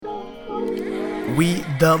We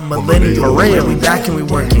the millennials, we back and we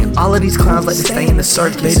working. All of these clowns like to stay in the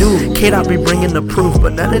circus. They do. K-Dot be bringing the proof,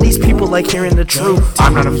 but none of these people like hearing the truth.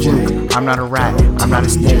 I'm not a fluke, I'm not a rat, I'm not a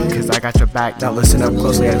snake, cause I got your back. Now listen up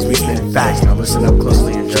closely as we spin facts. Now listen up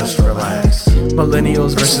closely and just relax.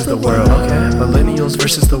 Millennials versus the world. Okay. Millennials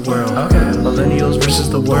versus the world. Okay. Millennials versus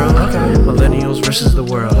the world. Okay. Millennials versus the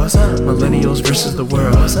world. What's up? Millennials versus the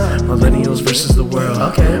world. What's up? Millennials versus the world.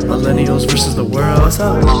 Okay. Millennials versus the world. What's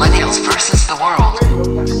up? Millennials versus the world.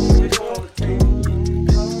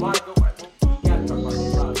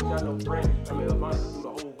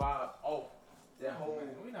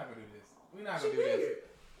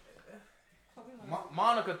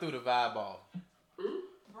 Monica threw the vibe off.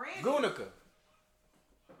 Gunica.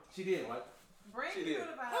 She did, Mike. She did.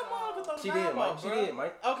 She did, Mike. She did,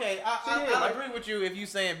 Mike. Okay, I agree with you if you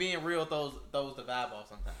saying being real throws the vibe off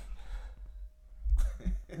sometimes.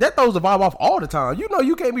 That throws the vibe off all the time. You know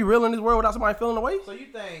you can't be real in this world without somebody feeling away. So you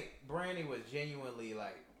think Brandy was genuinely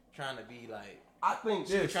like trying to be like? I think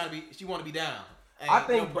she was trying to be. She want to be down. I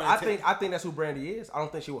think that's who Brandy is. I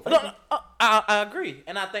don't think she would. I agree,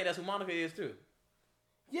 and I think that's who Monica is too.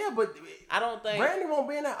 Yeah, but I don't think Brandy won't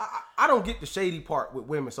be in that. I don't get the shady part with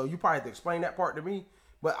women, so you probably have to explain that part to me.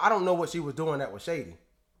 But I don't know what she was doing that was shady.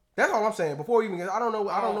 That's all I'm saying. Before you even get, I don't know.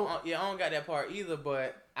 Yeah, I don't got that part either.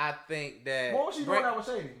 But I think that what was she doing that was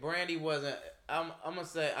shady? Brandy wasn't. I'm gonna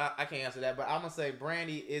say I can't answer that, but I'm gonna say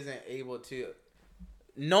Brandy isn't able to,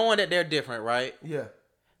 knowing that they're different, right? Yeah.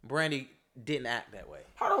 Brandy didn't act that way.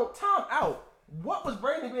 Hold on, time out. What was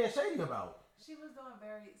Brandy being shady about? She was doing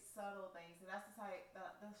very subtle things, and that's the type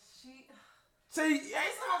she. See,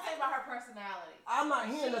 that's what I'm saying about her personality. I'm not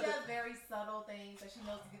hearing She does very subtle things that she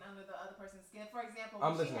knows to get under the other person's skin. For example,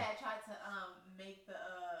 when she had tried to make the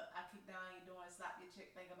 "I kick down you doing slap your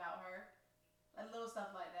chick" thing about her, like little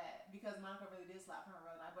stuff like that. Because Monica really did slap her in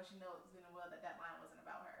real life, but she knows good and well that line wasn't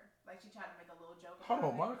about her. Like she tried to make a little joke. Hold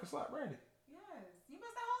on, Monica slapped Brandy. Yes, you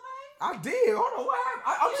missed that whole thing. I did. Hold on, what happened?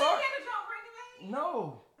 I'm sorry. You didn't get the joke Brandy made?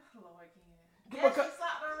 No. Lord, Ken.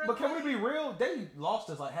 But can we be real? They lost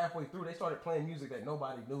us like halfway through. They started playing music that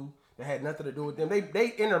nobody knew that had nothing to do with them.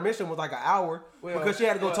 They intermission was like an hour because she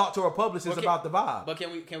had to go talk to her publicist about the vibe. But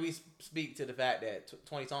can we speak to the fact that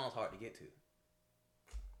 20 songs hard to get to,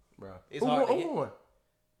 bro? It's hard to get. Who won?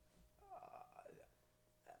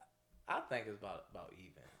 I think it's about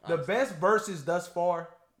even. Honestly. The best verses thus far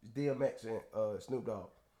is DMX and Snoop Dogg.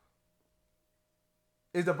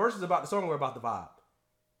 Is the verses about the song or about the vibe?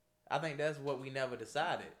 I think that's what we never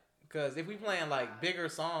decided. Because if we playing like bigger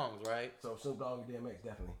songs, right? So Snoop Dogg and DMX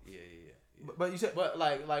definitely. Yeah. But you said, but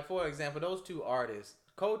like for example, those two artists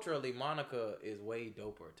culturally, Monica is way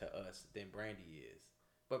doper to us than Brandy is.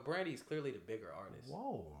 But Brandy's clearly the bigger artist.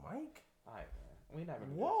 Whoa, Mike. All right, man. We not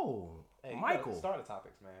gonna. Whoa, hey, Michael. Start the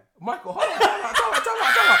topics, man. Michael, hold on. Talk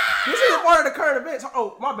about. This is part of the current events.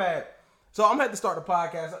 Oh, my bad. So I'm gonna have to start the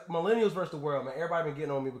podcast. Millennials versus the world, man. Everybody been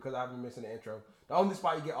getting on me because I've been missing the intro. The only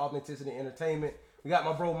spot you get authenticity and entertainment. We got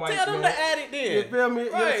my bro Mike. Tell them man. to add it then. You feel me?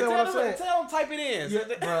 You right. understand what I'm saying? Tell them type it in.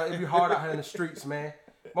 Yeah, bro, it be hard out here in the streets, man.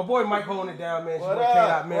 My boy Mike holding it down, man. What up?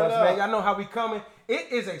 K-Dot Mills, man. Y'all know how we coming.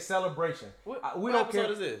 It is a celebration. We don't care. What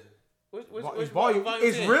episode is this? Which volume?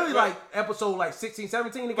 It's 10, really right? Like episode like 16,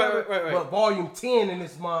 17 together. Right. But volume 10 in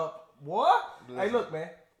this month. What? Hey, look, man.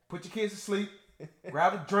 Put your kids to sleep.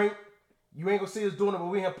 Grab a drink. You ain't gonna see us doing it, but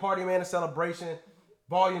we have Party Man, a celebration.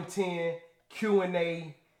 Volume 10,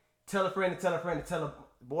 Q&A. Tell a friend to tell a friend to tell a...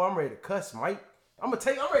 Boy, I'm ready to cuss, Mike. I'm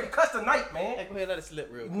ready to cuss tonight, man. Hey, go ahead, let it slip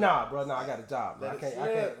real quick. Nah, bro, I got a job. Let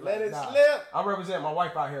it slip. I represent my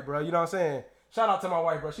wife out here, bro. You know what I'm saying? Shout out to my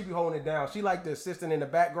wife, bro. She be holding it down. She like the assistant in the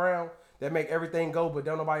background that make everything go, but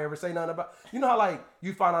don't nobody ever say nothing about. You know how like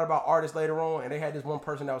you find out about artists later on, and they had this one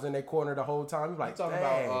person that was in their corner the whole time. You like talking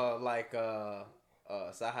about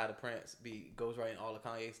Saha the Prince goes right in all the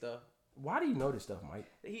Kanye stuff. Why do you know this stuff, Mike?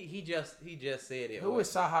 He just said it. Who is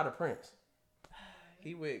Saha the Prince?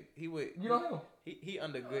 He would. You don't know. He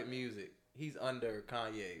under good music. He's under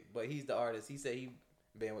Kanye, but he's the artist. He said he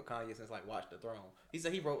been with Kanye since like Watch the Throne. He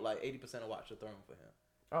said he wrote like 80% of Watch the Throne for him.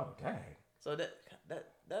 Oh dang. So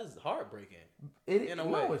that's heartbreaking.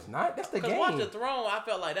 No, it's not. That's the game. Watch the Throne, I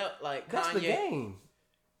felt like that. Like that's Kanye. the game.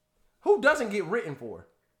 Who doesn't get written for?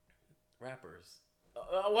 Rappers.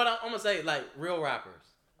 What I'm gonna say, like real rappers.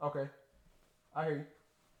 Okay, I hear you.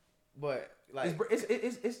 But like it's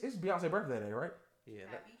Beyonce's birthday today, right? Yeah.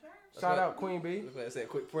 Shout out Queen B. That's what I said.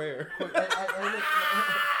 Quick prayer.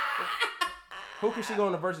 Who can she go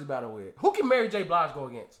in the versus battle with? Who can Mary J. Blige go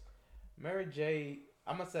against? Mary J.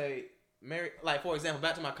 I'm gonna say Mary. Like for example,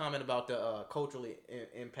 back to my comment about the cultural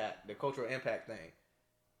impact thing.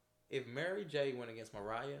 If Mary J. went against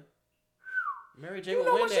Mariah, Mary J would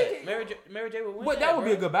win that. Mary J would win that. But that would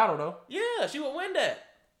be a good battle, though. Yeah, she would win that.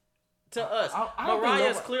 To us,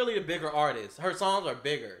 Mariah's clearly the bigger artist. Her songs are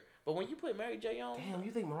bigger. But when you put Mary J on, damn,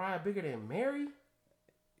 you think Mariah bigger than Mary?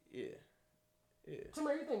 Yeah.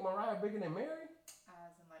 Tamara, you think Mariah bigger than Mary?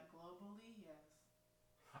 As in like globally, yes.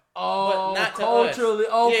 Oh, but not culturally.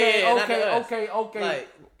 To us. Okay.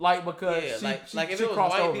 Like because if it was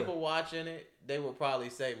white people watching it, they would probably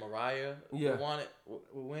say Mariah would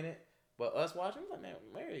win it. But us watching, like, man,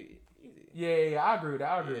 Mary, easy. Yeah, I agree with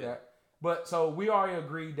that. But so we already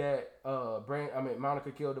agreed that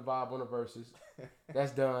Monica killed the vibe on the verses.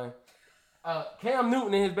 That's done. Cam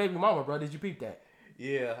Newton and his baby mama, bro. Did you peep that?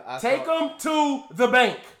 Yeah. Take him to the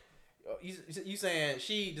bank. You saying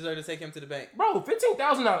she deserved to take him to the bank? Bro,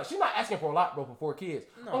 $15,000. She's not asking for a lot, bro, for 4 kids.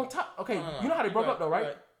 No. On top, okay, no. You know how they broke up though,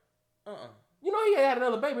 right? You know he had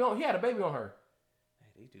another baby on. He had a baby on her. Hey,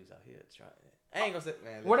 these dudes out here trying. I ain't gonna say,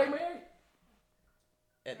 man. Were they married?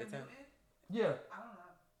 At the time? Yeah. I don't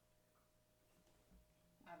know.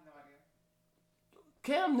 I have no idea.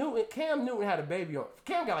 Cam Newton had a baby on.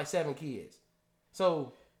 Cam got like 7 kids.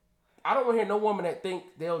 So I don't want to hear no woman that think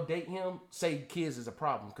they'll date him say kids is a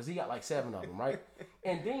problem because he got like 7 of them, right?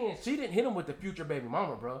 And then she didn't hit him with the future baby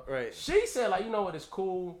mama, bro. Right. She said like, you know what, it's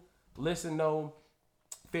cool. Listen, no,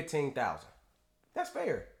 15,000. That's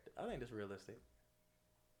fair. I think that's realistic.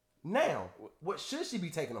 Now, what should she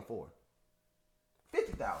be taking him for?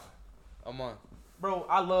 50,000 a month, bro.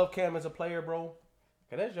 I love Cam as a player, bro.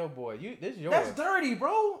 Cause that's your boy. That's dirty,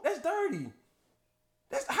 bro. That's dirty.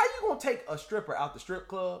 That's how you gonna take a stripper out the strip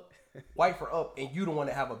club, wife her up, and you the one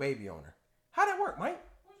that have a baby on her. How that work, Mike?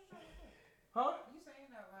 Huh? You saying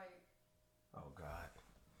that like? Oh God,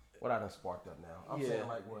 what I done sparked up now? I'm saying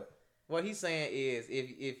like what? What he's saying is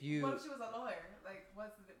if you. What if she was a lawyer? Like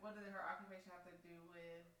what did her occupation have to do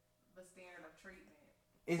with the standard of treatment?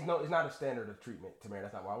 It's not a standard of treatment, Tamara.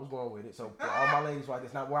 That's not where I was going with it. So for all my ladies,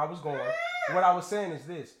 that's not where I was going. What I was saying is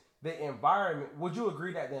this: the environment. Would you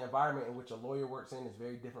agree that the environment in which a lawyer works in is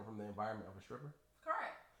very different from the environment of a stripper?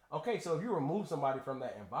 Correct. Okay, so if you remove somebody from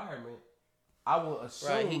that environment, I will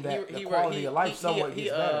assume that the he quality of life somewhat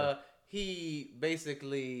gets better. He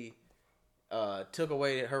basically took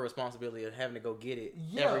away her responsibility of having to go get it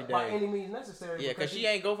every day by any means necessary. Yeah, because she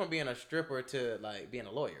ain't go from being a stripper to like being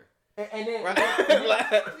a lawyer. And then right? She's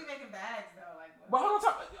making bags though, like. But hold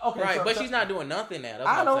on, okay, right? so, but she's not doing nothing now. That's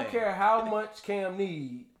I what don't I'm saying. care how much Cam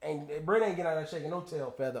need, and Brett ain't getting out there shaking no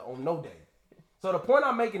tail feather on no day. So the point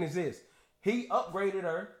I'm making is this: he upgraded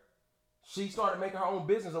her. She started making her own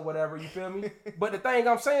business or whatever. You feel me? But the thing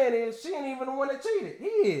I'm saying is, she ain't even the one that cheated. He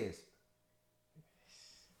is.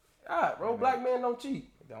 All right, bro. Black men don't cheat.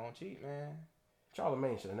 Don't cheat, man.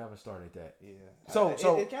 Charlamagne should have never started that. Yeah. So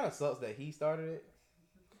it kind of sucks that he started it.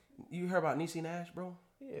 You heard about Niecy Nash, bro?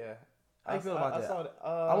 Yeah. How you feel about that? I saw that.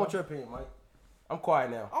 I want your opinion, Mike. I'm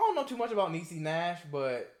quiet now. I don't know too much about Niecy Nash,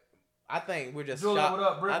 but I think we're just Julia, shocked. what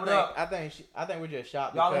up? Britt, what up? I think we're just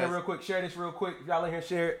shocked. Y'all in here real quick. Share this real quick. If y'all in here,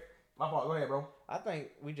 share it. My fault. Go ahead, bro. I think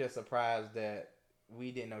we just surprised that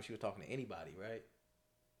we didn't know she was talking to anybody, right?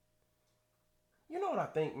 You know what I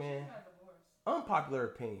think, man? Unpopular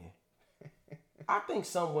opinion. I think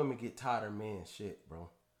some women get tired of men's shit, bro.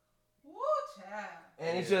 Woo, child.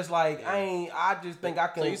 And it's just like, I just think I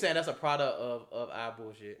can. So you saying that's a product of our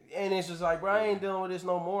bullshit? And it's just like, bro, I ain't dealing with this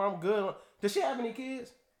no more. I'm good. Does she have any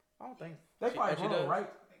kids? I don't think. They probably grown, does. right?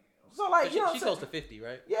 So like, you know, she's close to 50,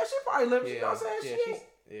 right? Yeah, she probably lives. You know what I'm saying?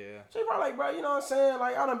 Yeah. She probably like, bro, you know what I'm saying?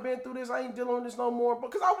 Like, I done been through this. I ain't dealing with this no more.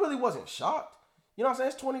 Because I really wasn't shocked. You know what I'm saying?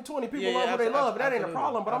 It's 2020. People love what they love. But that ain't a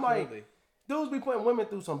problem. But I'm like, dudes be putting women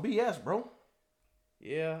through some BS, bro.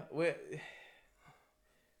 Yeah.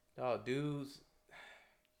 Dudes.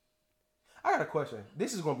 I got a question.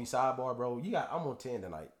 This is gonna be sidebar, bro. I'm on 10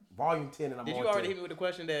 tonight. Volume 10 and I'm on 10. Did you already hit me with the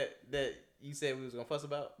question that you said we was gonna fuss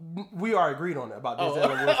about? We already agreed on it about Denzel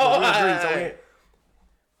and Will Smith.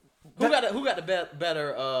 We agreed. Who got the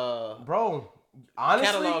better bro,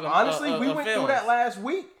 honestly, we went through that last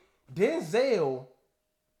week. Denzel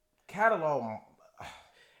catalog.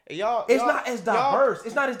 It's not as diverse.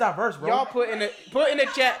 It's not as diverse, bro. Y'all put in the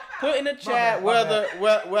chat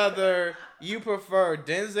whether you prefer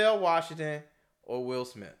Denzel Washington or Will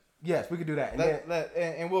Smith. Yes, we could do that,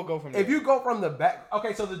 and we'll go from there. If you go from the back,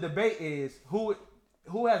 okay. So the debate is who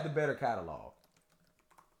has the better catalog.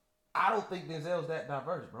 I don't think Denzel's that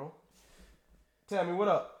diverse, bro. Tell me what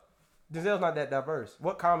up. Denzel's not that diverse.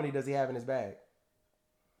 What comedy does he have in his bag?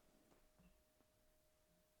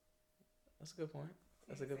 That's a good point.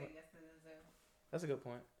 That's a good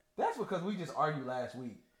point. That's because we just argued last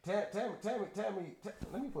week. Tell me.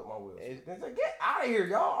 Let me put my wheels. Get out of here,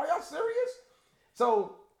 y'all. Are y'all serious?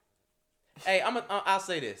 So Hey, I'll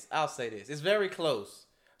say this. It's very close.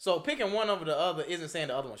 So picking one over the other isn't saying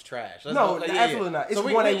the other one's trash. Absolutely not. It's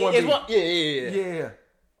so one A, one B. Yeah.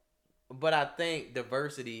 But I think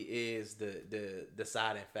diversity is the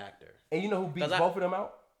deciding factor. And you know who beats both of them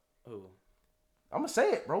out? Who? I'm gonna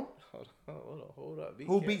say it, bro. Hold up.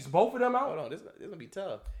 Who beats both of them out? Hold on, this gonna be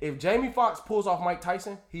tough. If Jamie Foxx pulls off Mike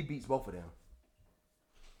Tyson, he beats both of them.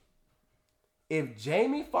 If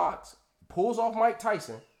Jamie Foxx pulls off Mike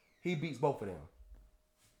Tyson, he beats both of them.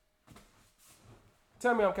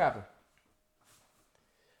 Tell me I'm capping.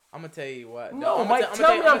 I'm gonna tell you what. No, Mike,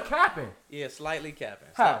 tell me I'm capping. Yeah, slightly capping.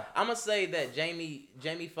 How? I'm gonna say that Jamie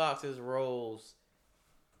Foxx's roles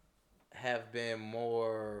have been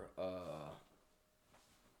more.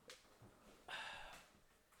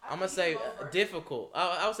 I'm gonna say difficult.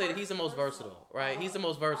 I would say that he's the most versatile, right? He's the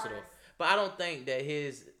most versatile. But I don't think that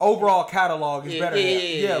his overall catalog is better than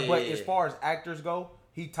him. But as far as actors go,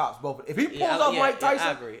 he tops both. If he pulls off Mike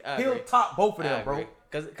Tyson, he'll top both of them, bro.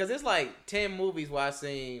 Cause it's like 10 movies where I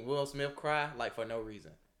seen Will Smith cry like for no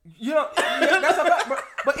reason. You know, that's a fact.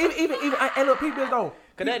 But even and look, people though.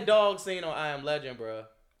 Cause that dog scene on I Am Legend,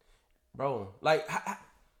 bro, like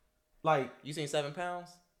you seen 7 Pounds?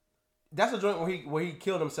 That's a joint where he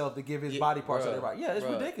killed himself to give his body parts to everybody. Yeah, it's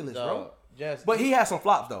ridiculous, dog, bro. But he has some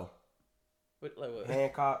flops though. Like what?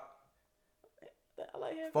 Hancock. I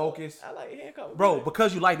like Hancock. Focus. I like Hancock. Bro,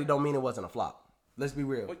 because you liked it don't mean it wasn't a flop. Let's be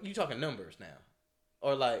real. You talking numbers now?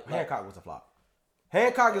 Or like Hancock was a flop.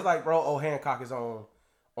 Hancock is like, bro, Hancock is on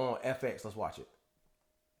FX. Let's watch it.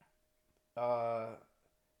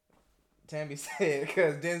 Tammy said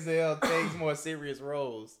because Denzel takes more serious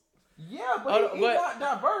roles. Yeah, but he's not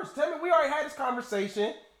diverse. Tell me, we already had this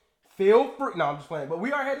conversation. Feel free. No, I'm just playing. But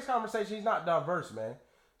we already had this conversation. He's not diverse, man.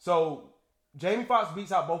 So Jamie Foxx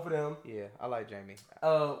beats out both of them. Yeah, I like Jamie.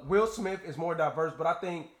 Will Smith is more diverse, but I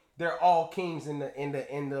think they're all kings in the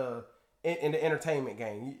entertainment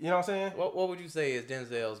game. You know what I'm saying? What would you say is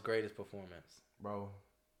Denzel's greatest performance, bro?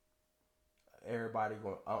 Everybody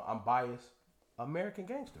going. I'm biased. American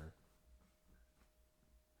Gangster.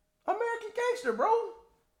 American Gangster, bro.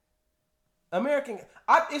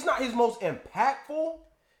 It's not his most impactful.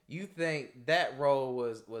 You think that role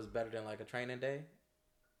was better than like a Training Day?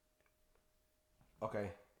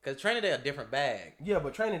 Okay. Because Training Day a different bag. Yeah,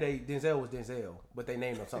 but Training Day, Denzel was Denzel, but they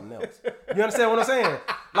named him something else. You understand what I'm saying?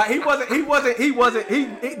 Like Denzel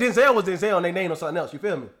was Denzel and they named him something else. You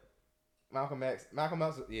feel me? Malcolm X was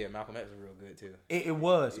real good too. It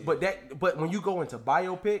was, yeah. but when you go into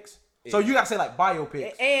biopics, so you gotta say like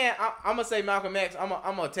biopics. And I'm gonna say Malcolm X. I'm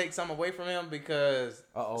gonna take some away from him because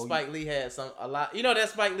Spike Lee had a lot. You know that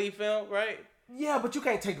Spike Lee film, right? Yeah, but you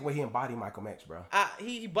can't take the way he embodied Malcolm X, bro.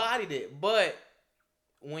 He bodied it, but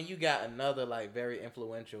when you got another like very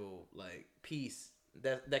influential like piece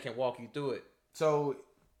that can walk you through it. So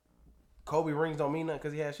Kobe rings don't mean nothing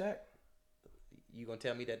because he had Shaq? You gonna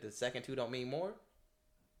tell me that the second two don't mean more?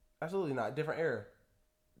 Absolutely not. Different era.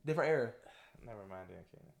 Never mind then,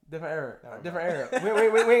 Ken. Different era.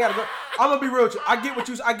 We ain't gotta go. I'm gonna be real with you. I get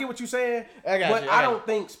what you saying. I don't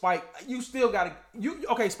think Spike. You still gotta.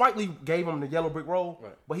 Spike Lee gave him the yellow brick road,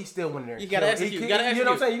 right. But he still went in there. You gotta execute. You know what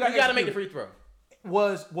I'm saying? You gotta make the free throw.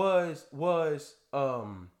 Was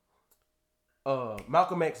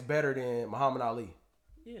Malcolm X better than Muhammad Ali?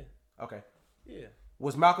 Yeah. Okay. Yeah.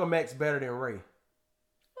 Was Malcolm X better than Ray?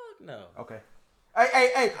 Fuck no. Okay.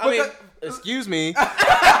 Hey. Excuse me.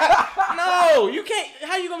 No, you can't.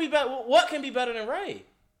 How you gonna be better? What can be better than Ray?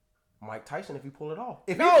 Mike Tyson, if he pull it off.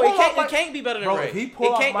 It can't be better than Ray. If he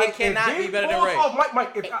pull off Mike, it cannot be better than Ray.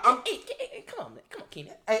 Mike, come on,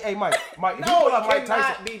 Keenan. Hey, Mike. If no, he pull off Mike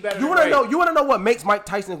Tyson, be better you want to know? You want to know what makes Mike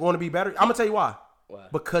Tyson going to be better? I'm gonna tell you why. Why?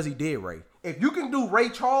 Because he did Ray. If you can do Ray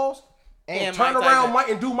Charles and turn Mike around Tyson. Mike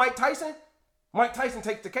and do Mike Tyson. Mike Tyson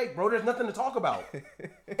takes the cake, bro. There's nothing to talk about.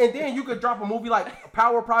 And then you could drop a movie like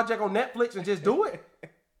Power Project on Netflix and just do it.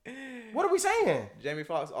 What are we saying? Jamie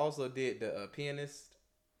Foxx also did the Pianist.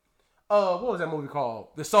 What was that movie called?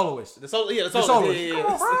 The Soloist. The Soloist. Yeah.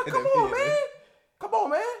 Come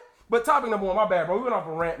on, man. But topic number one, my bad, bro. We went off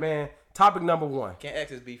a rant, man. Topic number one. Can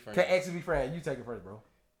exes be friends? You take it first, bro.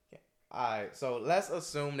 Alright, so let's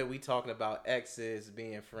assume that we talking about exes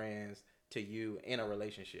being friends to you in a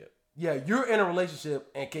relationship. Yeah, you're in a relationship,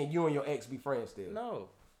 and can you and your ex be friends still? No.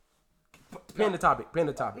 Pin the topic.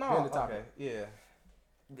 No. Okay. Yeah.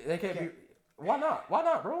 They can't be. Why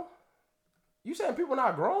not, bro? You saying people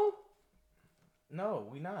not grown? No,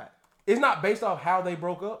 we not. It's not based off how they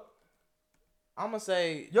broke up. I'm gonna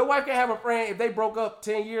say your wife can have a friend if they broke up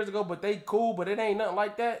 10 years ago, but they cool, but it ain't nothing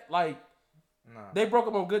like that. Like, they broke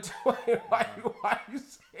up on good terms. Why you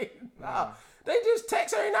saying nah? They just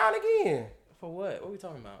text every now and again. For what? What are we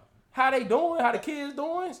talking about? How they doing? How the kids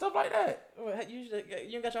doing? Stuff like that. You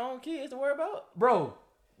ain't got your own kids to worry about? Bro,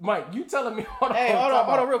 Mike, you telling me? Hold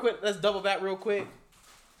on, real quick. Let's double back real quick.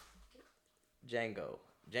 Django,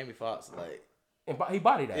 Jamie Foxx, like, and he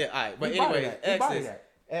bodied that. Yeah, all right. But anyway,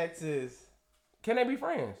 exes. Can they be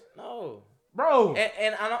friends? No, bro.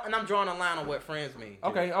 And I'm drawing a line on what friends mean. Dude.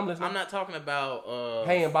 Okay, I'm listening. I'm not talking about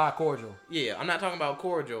hey and buy cordial. Yeah, I'm not talking about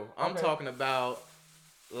cordial. I'm talking about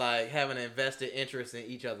like having an invested interest in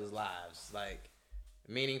each other's lives, like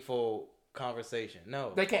meaningful conversation.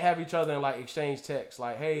 No, they can't have each other and like exchange texts,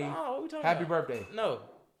 like, "Hey, happy birthday." No.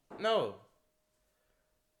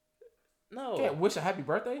 Can't wish a happy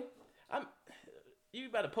birthday. You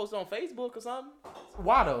better post it on Facebook or something.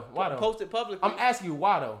 Why though? Post it publicly. I'm asking you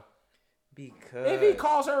why though. Because if he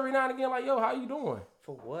calls her every now and again, like, "Yo, how you doing?"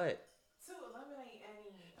 For what? To eliminate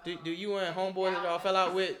any. Do you and homeboys that y'all fell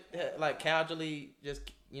out with like casually just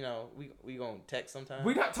we gonna text sometime?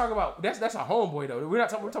 We not talking about that's a homeboy though. We're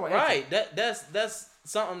talking about right. That's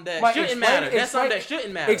something that shouldn't matter. That's something that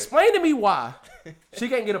shouldn't matter. Explain to me why she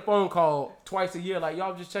can't get a phone call twice a year. Like,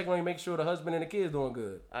 y'all just checking on you, make sure the husband and the kids doing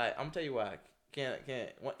good. All right, I'm gonna tell you why. Can't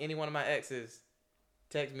any one of my exes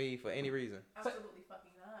text me for any reason? Absolutely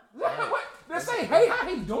fucking not. What? They say, "Hey, how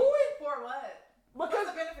he doing?" For what? Because what's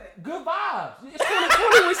the benefit? Good vibes. It's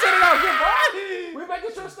 2020. We sending out good vibes. We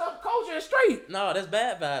making sure stuff culture is straight. No, that's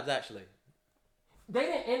bad vibes actually. They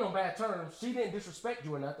didn't end on bad terms. She didn't disrespect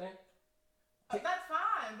you or nothing. That's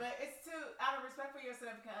fine, but it's out of respect for your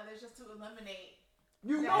significant other, it's just to eliminate.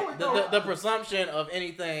 You know it. The presumption of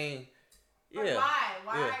anything. But yeah.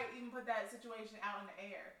 Why even put that situation out in the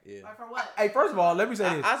air? Yeah. Like, for what? Hey, first of all, let me say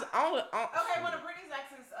this. Okay, one of Brittany's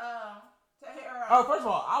exes to hit her up. Oh, first of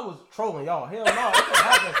all, I was trolling y'all. Hell no, it can't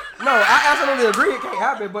happen. No, I absolutely agree it can't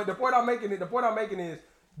happen. But the point I'm making is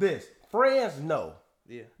this: friends, no.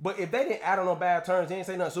 Yeah. But if they didn't add on no bad terms, they didn't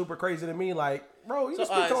say nothing super crazy to me. Like, bro, you can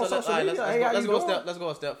speak on social media. Let's go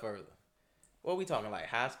a step further. What are we talking, like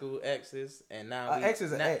high school exes, and now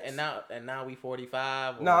exes and ex, and now we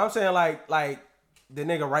 45. No, I'm saying like the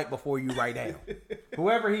nigga right before you right now.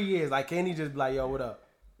 Whoever he is, like, can he just be like, "Yo, what up"?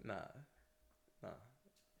 Nah.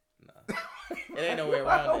 It ain't no way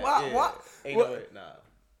around that. What? Ain't no way. Nah.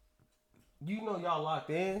 You know y'all locked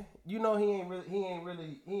in. You know he ain't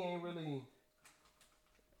really.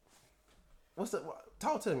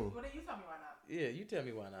 Talk to me. What do you tell me why not? Yeah, you tell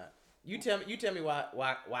me why not. You tell me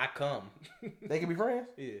why come? They can be friends?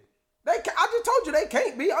 Yeah. I just told you they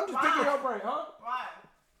can't be. I'm just picking your brain, huh?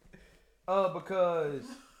 Why? Because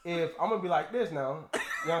if I'm gonna be like this now,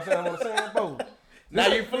 you know what I'm saying? Both. Now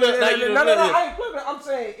you flip. No, I ain't flipping. I'm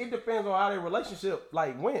saying it depends on how their relationship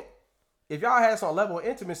went. If y'all had some level of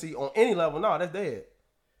intimacy on any level, no, that's dead.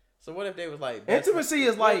 So what if they was like intimacy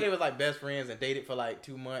is like they was like best friends and dated for like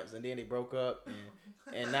 2 months and then they broke up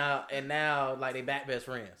and now like they back best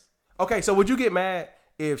friends. Okay, so would you get mad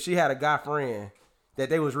if she had a guy friend that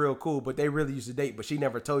they was real cool, but they really used to date, but she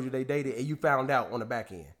never told you they dated, and you found out on the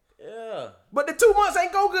back end? Yeah. But the 2 months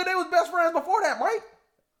ain't go good. They was best friends before that, Mike.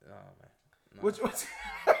 No, man.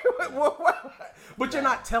 No. But you're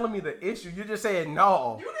not telling me the issue. You're just saying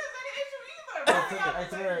no. You didn't say the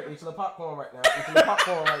issue either. Eat a little popcorn right now. Eat a little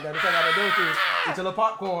popcorn right now. That's all I gotta do with you. Eat a little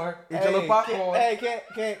popcorn. Eat a little popcorn.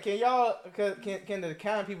 Can y'all can the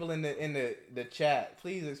kind people in the chat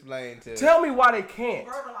please explain to? Tell me why they can't.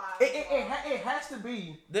 Verbalize. It has to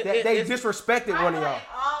be that they disrespected one of y'all. In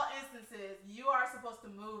all instances, you are supposed to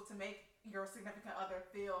move to make your significant other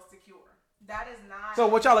feel secure. That is not. So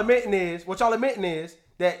what y'all admitting is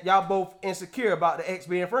that y'all both insecure about the ex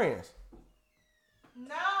being friends.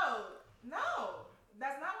 No,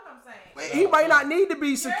 that's not what I'm saying. He might not need to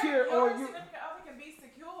be secure your on you. significant other can be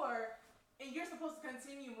secure, and you're supposed to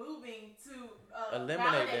continue moving to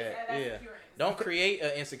eliminate that. Yeah. Don't create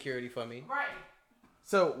an insecurity for me. Right.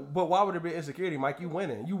 So, but why would there be insecurity, Mike? You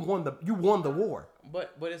winning. You won the war.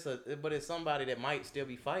 But it's somebody that might still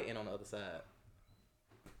be fighting on the other side.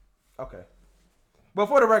 Okay. But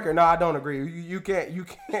for the record, no, I don't agree. You can't. I'm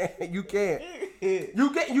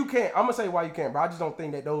gonna say why you can't, but I just don't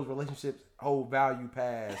think that those relationships hold value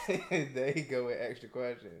past. There you go with extra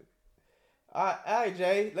questions. All right,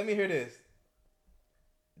 Jay, let me hear this.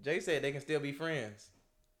 Jay said they can still be friends.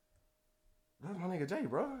 That's my nigga Jay,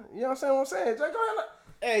 bro. You know what I'm saying? Jay, go ahead.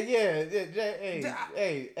 Hey,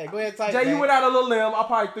 Jay, hey, go ahead, type. Jay, you went out a little limb. I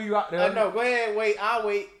probably threw you out there. No, go ahead, wait. I'll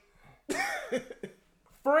wait.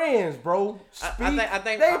 Friends, bro. I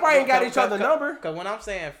think they probably ain't got each other's number. Because when I'm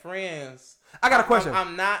saying friends, I got a question.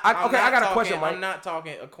 I got a question, Mike. I'm not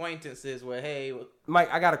talking acquaintances where, hey. Mike,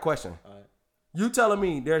 I got a question. All right. You telling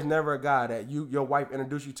me there's never a guy that your wife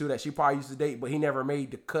introduced you to that she probably used to date, but he never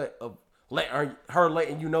made the cut of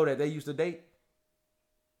letting you know that they used to date?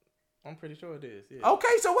 I'm pretty sure it is. Yeah.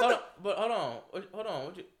 Okay, so what? But hold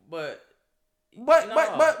on. But what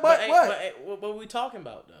we talking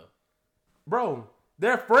about though? Bro,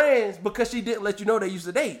 they're friends because she didn't let you know they used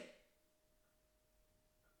to date.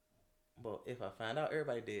 But if I find out,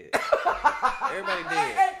 everybody did. Everybody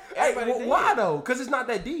did. Why though? Because it's not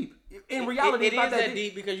that deep. In reality, it it's not is that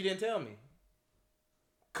deep because you didn't tell me.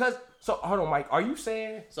 So hold on, Mike. Are you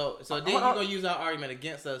saying? So then you're gonna use our argument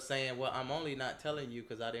against us, saying, "Well, I'm only not telling you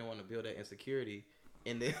because I didn't want to build that insecurity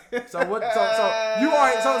in this." So what? So you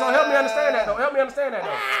are. So help me understand that though. Help me understand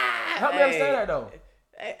that though.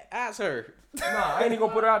 Hey, ask her. Nah, I ain't even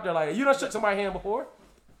gonna put it out there like that. You done shook somebody's hand before.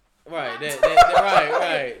 Right.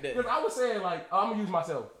 Right. Because I was saying like I'm gonna use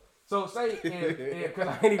myself. So say if because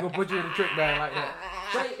I ain't even gonna put you in the trick bag like that.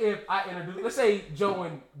 Say if I introduce, let's say Joe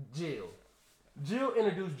and Jill. Jill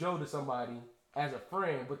introduced Joe to somebody as a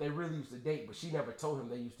friend, but they really used to date, but she never told him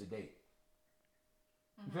they used to date.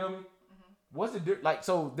 You feel me? Mm-hmm. What's the difference? Like,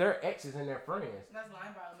 so they're exes and they're friends. That's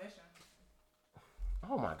lying by omission.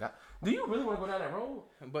 Oh my God! Do you really want to go down that road?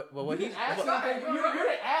 But what you didn't ask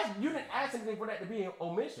anything for that to be an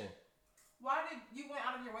omission. Why did you went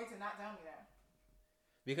out of your way to not tell me that?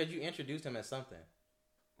 Because you introduced him as something.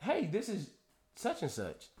 Hey, this is such and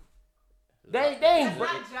such. They ain't. It's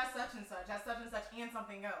not just such and such. That's such and such and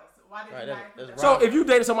something else. Why did you not put that? So if you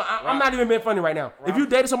dated somebody, I'm not even being funny right now. If you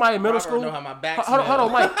dated somebody in middle school, know how my back hold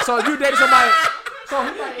on, Mike. So if you dated somebody, so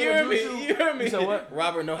he might you hear me? You said what?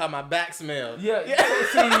 Robert know how my back smells. Yeah.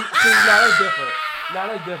 See, now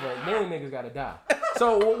that's different. Then niggas gotta die.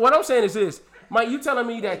 So what I'm saying is this, Mike. You telling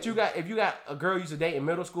me that if you got a girl you used to date in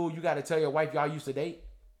middle school, you got to tell your wife y'all used to date?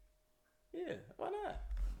 Yeah. Why not?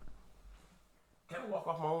 Can I walk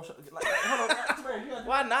off my own show? Like, hold on.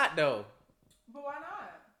 Why not though? But why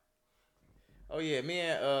not? Oh yeah, me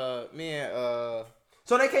and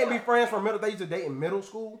So they can't be friends from middle. They used to date in middle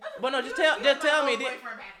school. But no, just tell me.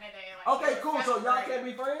 Okay, cool. So y'all can't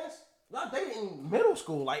be friends. Y'all dated in middle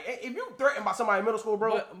school. Like if you threatened by somebody in middle school,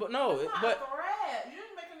 bro. But no, it's not a threat.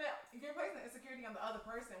 You're making that. You're placing the insecurity on the other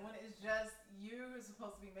person when it's just you're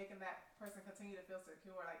supposed to be making that person continue to feel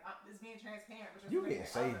secure. Like it's being transparent. But you getting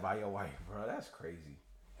saved by your wife, bro. That's crazy.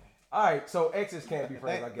 All right, so exes can't be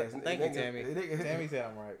friends, I guess. Thank you, Tammy. Tammy said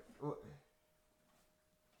I'm right.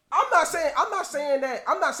 I'm not saying that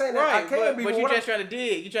right, I can't be. But you just trying to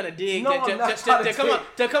dig. You trying to dig. No, I'm not trying to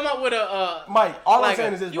come up with a Mike. All I'm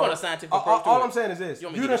saying is this. You want a scientific approach? All I'm saying is this.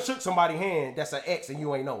 You done shook somebody's hand that's an ex and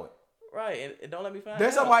you ain't know it. Right, and don't let me find out.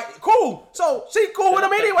 There's somebody cool. So she cool with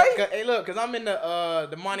him anyway. Hey, look, cause I'm in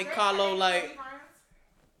the Monte Carlo like.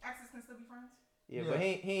 Exes can still be friends. Yeah, but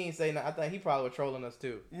he ain't say nothing. I think he probably was trolling us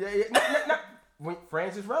too. Yeah.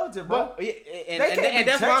 Friends is relative, bro. But, and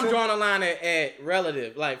that's why I'm drawing a line at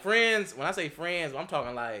relative. Like friends, when I say friends, I'm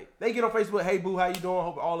talking like they get on Facebook. Hey boo, how you doing?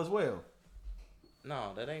 Hope all is well.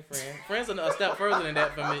 No, that ain't friends. Friends are a step further than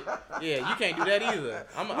that for me. Yeah, you can't do that either.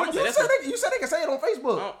 You said they can say it on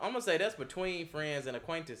Facebook. I'm gonna say that's between friends and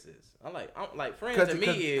acquaintances. I'm like friends to me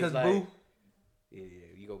is like boo. Yeah,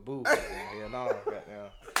 you go boo. Yeah, no, goddamn.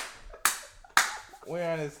 We're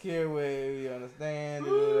on this kid where we understand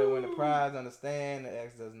when the prize understand the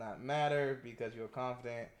X does not matter because you're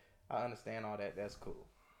confident. I understand all that. That's cool.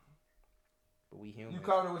 But we human. You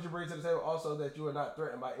confident what you bring to the table also that you are not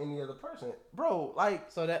threatened by any other person. Bro,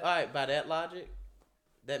 like. So that, all right, by that logic,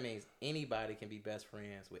 that means anybody can be best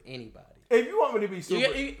friends with anybody. If you want me to be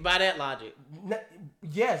super. By that logic.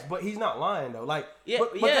 Yes, but he's not lying though. Like. Yeah,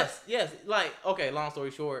 yes. Like, okay, long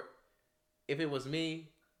story short, if it was me,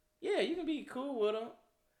 yeah, you can be cool with him.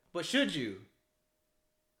 But should you?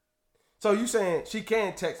 So you saying she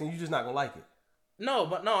can text and you just not gonna like it? No,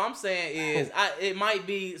 but no, I'm saying is it might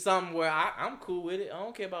be something where I'm cool with it. I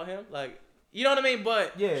don't care about him. Like, you know what I mean?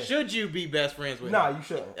 But should you be best friends with him? Nah, you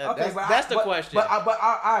shouldn't. Okay, that's the question. But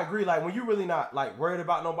I agree. Like when you really not like worried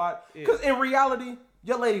about nobody, because in reality,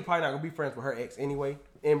 your lady probably not gonna be friends with her ex anyway.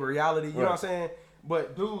 In reality, you know what I'm saying?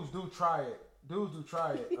 But dudes do try it. Dudes do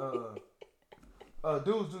try it.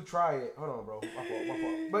 Hold on, bro. My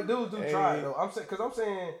fault. But dudes do try it though. I'm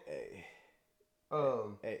saying.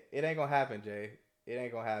 It ain't gonna happen, Jay. It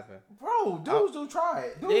ain't gonna happen, bro. Dudes do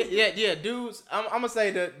try it. Yeah. Dudes. I'm gonna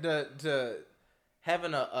say the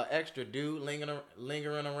having a extra dude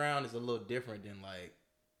lingering around is a little different than like.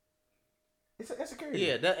 It's an insecurity.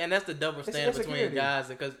 Yeah, that's the double standard between guys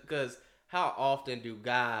because how often do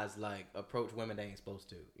guys like approach women they ain't supposed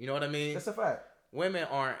to? You know what I mean? That's a fact. Women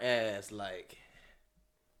aren't as like.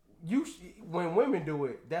 when women do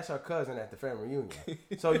it, that's her cousin at the family reunion.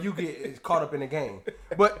 So you get caught up in the game.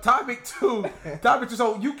 But topic two.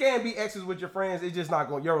 So you can be exes with your friends. It's just not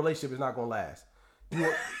going. Your relationship is not going to last.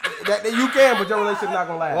 You can, but your relationship is not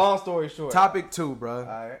going to last. Long story short. Topic two, bro. All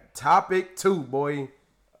right. Topic two, boy.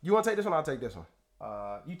 You want to take this one? I'll take this one.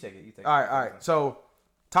 You take it. All right. So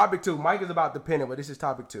topic two. Mike is about dependent, but this is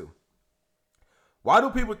topic two. Why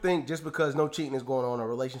do people think just because no cheating is going on, a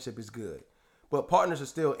relationship is good? But partners are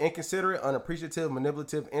still inconsiderate, unappreciative,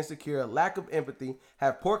 manipulative, insecure, lack of empathy,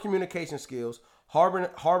 have poor communication skills,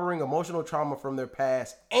 harboring emotional trauma from their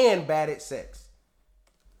past, and bad at sex.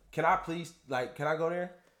 Can I go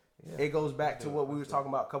there? Yeah. It goes back to what we were talking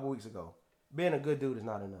about a couple weeks ago. Being a good dude is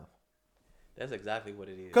not enough. That's exactly what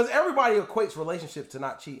it is. Because everybody equates relationships to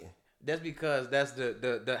not cheating. That's because that's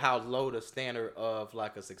the how low the standard of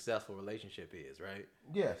like a successful relationship is, right?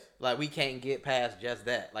 Yes. Like we can't get past just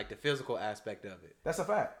that, like the physical aspect of it. That's a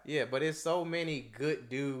fact. Yeah, but it's so many good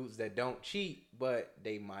dudes that don't cheat, but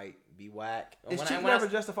they might be whack. Is cheating ever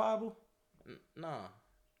justifiable? Nah.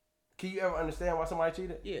 Can you ever understand why somebody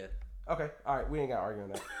cheated? Yeah. Okay. All right. We ain't got to argue on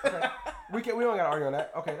that. Okay. We don't got to argue on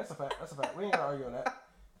that. Okay. That's a fact. We ain't got to argue on that.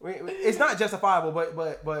 It's not justifiable,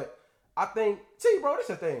 but I think, see, bro, this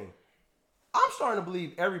is the thing. I'm starting to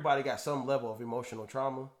believe everybody got some level of emotional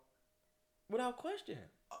trauma. Without question.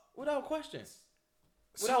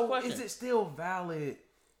 So is it still valid?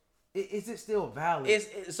 Is it still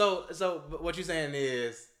valid? So what you're saying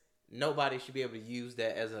is nobody should be able to use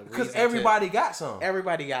that as a reason. Because everybody got some.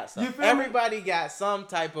 Everybody got some. Everybody got some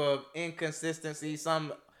type of inconsistency,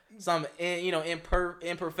 some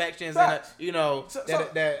imperfections,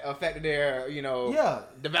 that affected their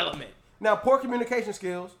development. Now, poor communication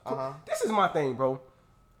skills. This is my thing, bro.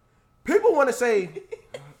 People want to say,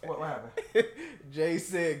 what happened? Jay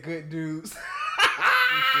said, "Good dudes."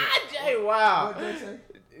 Jay, wow. What did Jay say?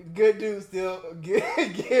 Good dudes still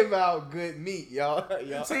give out good meat, y'all.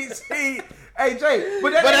 See, hey Jay,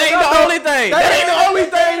 but that ain't the only thing. That ain't the only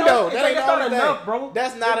thing, though. That ain't the only thing, enough, bro.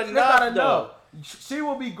 That's not enough, though. She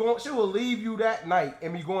will leave you that night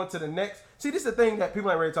and be going to the next. See, this is the thing that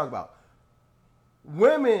people ain't ready to talk about.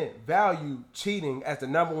 Women value cheating as the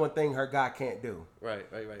number one thing her guy can't do. Right.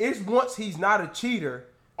 It's once he's not a cheater,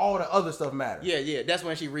 all the other stuff matters. Yeah. That's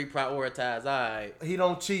when she reprioritized. All right. He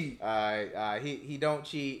don't cheat. All right. He don't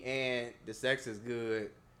cheat, and the sex is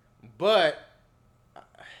good. But I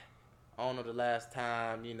don't know the last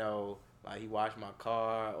time, like he washed my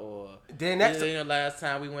car, or then that's last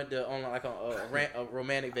time we went on like a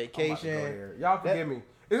romantic vacation. Y'all forgive me.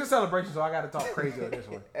 It's a celebration, so I got to talk crazy on this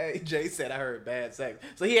one. Hey, Jay said I heard bad sex,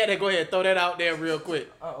 so he had to go ahead and throw that out there real quick.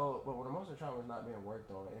 But when emotional trauma is not being worked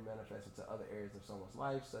on, it manifests into other areas of someone's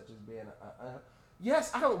life, such as being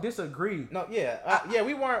Yes, I don't disagree. No,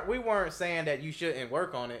 we weren't saying that you shouldn't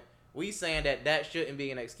work on it. We saying that shouldn't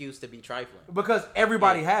be an excuse to be trifling. Because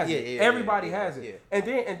everybody has it. Yeah, everybody has it. Yeah.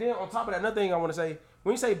 And then on top of that, another thing I want to say,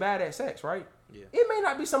 when you say bad at sex, right? Yeah. It may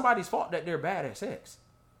not be somebody's fault that they're bad at sex.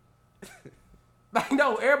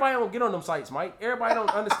 No, everybody don't get on them sites, Mike. Everybody don't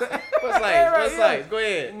understand. What sites? Go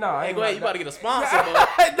ahead. No, hey, go ahead. You about to get a sponsor, bro.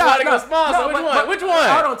 Get a sponsor. Which one?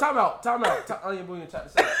 Hold on, time out. Onion Booyah tried to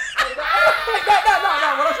say that.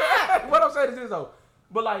 No. What I'm saying is this, though.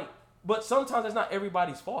 But sometimes it's not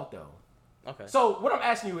everybody's fault, though. Okay. So what I'm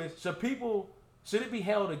asking you is, should it be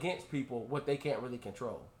held against people what they can't really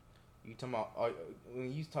control? You talking about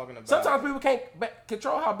when you talking about? Sometimes people can't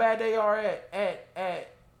control how bad they are at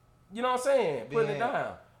you know what I'm saying? Putting it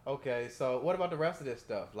down. Okay, so what about the rest of this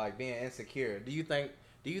stuff, like being insecure? Do you think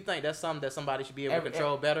that's something that somebody should be able to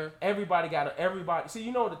control better? Everybody. See,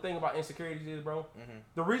 you know what the thing about insecurities is, bro? Mm-hmm.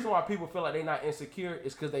 The reason why people feel like they're not insecure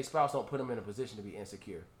is because their spouse don't put them in a position to be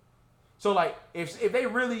insecure. So, like, if they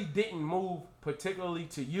really didn't move particularly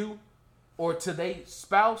to you or to their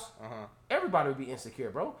spouse, everybody would be insecure,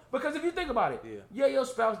 bro. Because if you think about it, your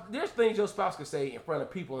spouse, there's things your spouse could say in front of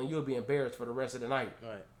people and you'll be embarrassed for the rest of the night.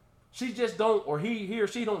 Right. She just don't, or he or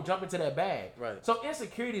she don't jump into that bag. Right. So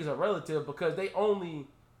insecurities are relative because they only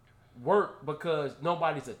work because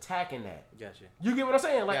nobody's attacking that. Gotcha. You get what I'm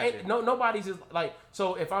saying? Like, nobody's just like.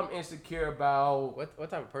 So if I'm insecure about what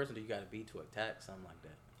type of person do you got to be to attack something like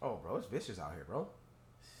that? Oh, bro, it's vicious out here, bro.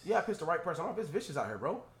 Yeah, I pissed the right person off. It's vicious out here,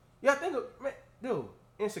 bro. Yeah, dude,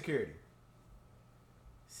 insecurity.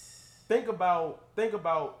 Think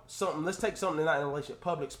about something. Let's take something not in a relationship.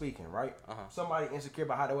 Public speaking, right? Somebody insecure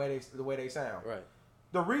about the way they sound. Right.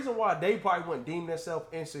 The reason why they probably wouldn't deem themselves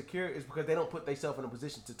insecure is because they don't put themselves in a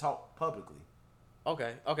position to talk publicly.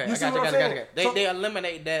 Okay. You see what I'm saying? They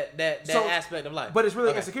eliminate that aspect of life. But it's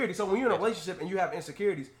really insecurity. So when you're in a relationship and you have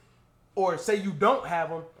insecurities, or say you don't have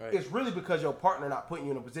them, it's really because your partner not putting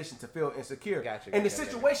you in a position to feel insecure. And the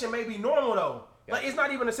situation may be normal though. Like it's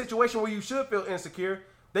not even a situation where you should feel insecure.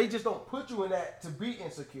 They just don't put you in that to be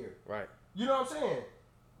insecure. Right. You know what I'm saying?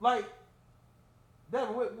 Like,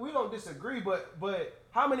 Devin, we don't disagree, but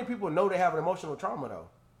how many people know they have an emotional trauma though?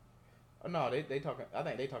 No, they talking. I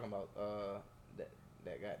think they talking about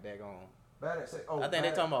that got daggone. I think they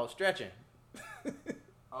talking about stretching.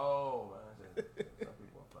 Oh man, some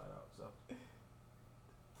people are flat out. So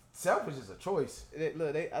selfish is a choice.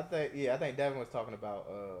 I think Devin was talking about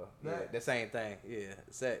the same thing. Yeah,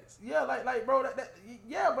 sex. Yeah, like bro,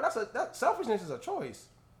 but selfishness is a choice.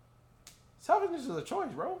 Selfishness is a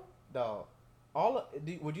choice, bro. Dog.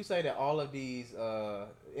 Would you say that all of these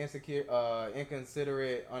insecure,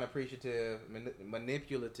 inconsiderate, unappreciative,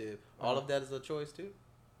 manipulative, all of that is a choice too?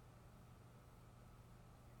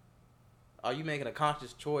 Are you making a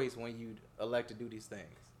conscious choice when you elect to do these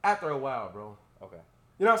things? After a while, bro. Okay.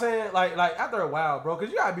 You know what I'm saying? Like after a while, bro,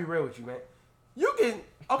 because you gotta be real with you, man. You can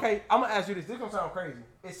okay. I'm gonna ask you this. This gonna sound crazy.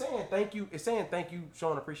 It's saying thank you,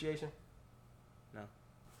 showing appreciation. No.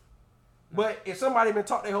 But if somebody been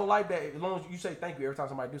taught their whole life that as long as you say thank you every time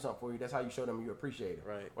somebody do something for you, that's how you show them you appreciate it.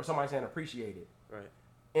 Right. Or somebody saying appreciate it. Right.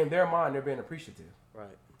 In their mind, they're being appreciative.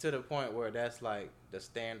 Right. To the point where that's like the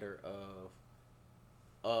standard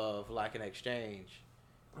of like an exchange.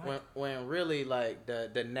 Right. When really like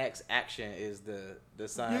the next action is the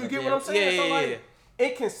sign. You get what I'm saying?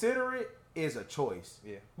 Inconsiderate is a choice.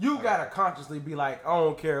 Yeah. You gotta consciously be like, I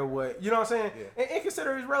don't care what, you know what I'm saying? Yeah. And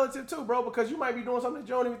inconsiderate is relative too, bro, because you might be doing something that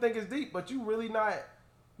you don't even think is deep, but you really not,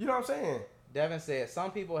 you know what I'm saying? Devin said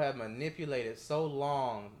some people have manipulated so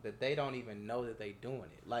long that they don't even know that they doing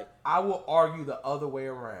it. Like, I will argue the other way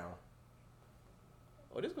around.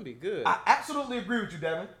 Oh, this gonna be good. I absolutely agree with you,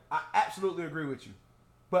 Devin. I absolutely agree with you.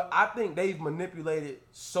 But I think they've manipulated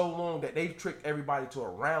so long that they've tricked everybody to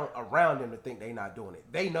around them to think they not doing it.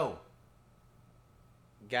 They know.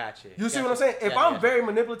 Gotcha. You see what I'm saying? If I'm very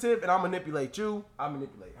manipulative and I manipulate you, I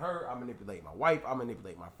manipulate her, I manipulate my wife, I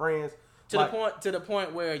manipulate my friends. To the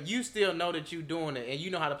point where you still know that you doing it and you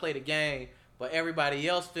know how to play the game, but everybody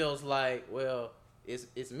else feels like, well,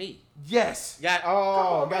 it's me. Yes. Gotcha.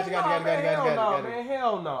 Man,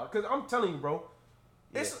 hell no. Because I'm telling you, bro.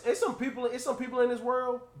 It's some people in this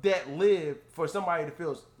world that live for somebody to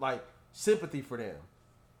feel like sympathy for them,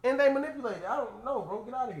 and they manipulate it. I don't know, bro.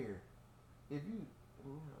 Get out of here. If you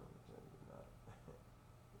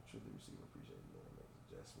truly receive, appreciate it, and make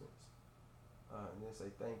adjustments, and then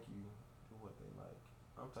say thank you to what they like.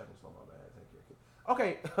 I'm typing slow, my bad. Take care of kids.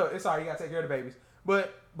 Okay, it's alright. You gotta take care of the babies.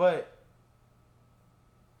 But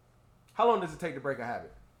how long does it take to break a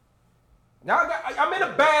habit? Now I'm in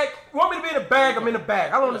a bag. You want me to be in a bag? I'm in a bag.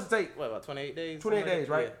 How long does it take? What, about 28 days? 28 days,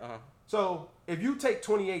 right? Yeah, So if you take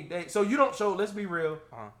 28 days, so you don't show, let's be real,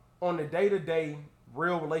 on the day-to-day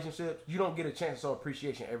real relationships, you don't get a chance to show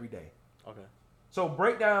appreciation every day. Okay. So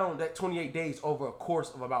break down that 28 days over a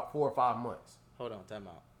course of about 4 or 5 months. Hold on, time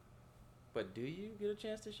out. But do you get a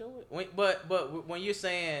chance to show it? But when you're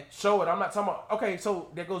saying... Show it, I'm not talking about... Okay, so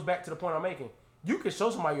that goes back to the point I'm making. You can show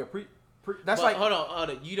somebody your that's like... Hold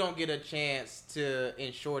on. You don't get a chance to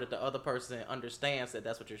ensure that the other person understands that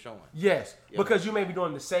that's what you're showing. Yes, because you may be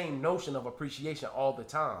doing the same notion of appreciation all the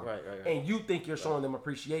time. Right. And you think you're showing them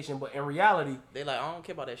appreciation, but in reality... They like, I don't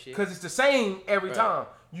care about that shit. Because it's the same every time.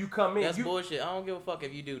 You come in... That's bullshit. I don't give a fuck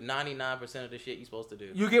if you do 99% of the shit you're supposed to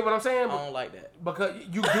do. You get what I'm saying? I don't like that. Because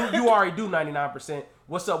you already do 99%.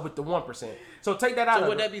 What's up with the 1%? So take that out of it. So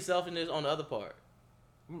would that be selfishness on the other part?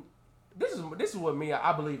 This is what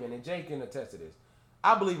I believe in, and Jay can attest to this.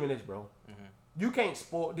 I believe in this, bro. Mm-hmm. You can't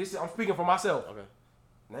spoil this. I'm speaking for myself.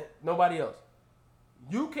 Okay. Nobody else.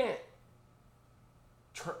 You can't.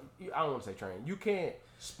 I don't want to say train. You can't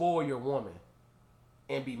spoil your woman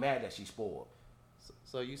and be mad that she's spoiled.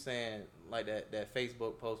 So you saying like that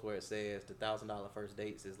Facebook post where it says the $1,000 first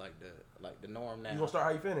dates is like the norm now? You gonna start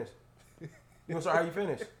how you finish. You gonna start how you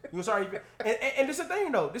finish. And this is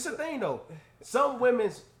the thing though. Some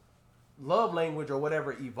women's love language or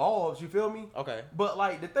whatever evolves, you feel me? Okay. But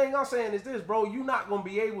like the thing I'm saying is this, bro, you're not going to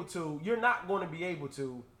be able to,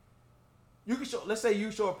 you can show, let's say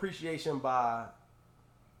you show appreciation by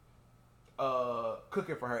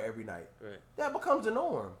cooking for her every night. Right. That becomes the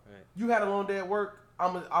norm. Right. You had a long day at work,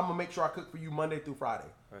 I'm gonna make sure I cook for you Monday through Friday.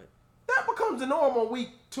 Right. That becomes the norm on week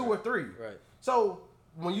 2 or 3. Right. So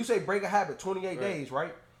when you say break a habit, 28 days,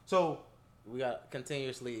 right? So we got to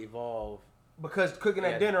continuously evolve. Because cooking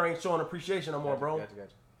at dinner ain't showing appreciation no more, bro. Gotcha.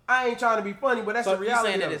 I ain't trying to be funny, but that's the reality. So you're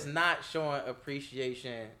saying that it's not showing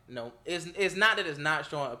appreciation. No, it's not that it's not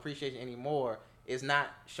showing appreciation anymore. It's not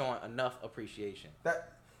showing enough appreciation.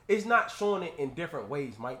 That it's not showing it in different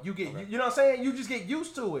ways, Mike. You get, you know what I'm saying? You just get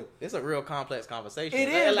used to it. It's a real complex conversation. It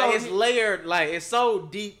is, like though. it's layered, like it's so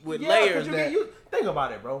deep with layers. Think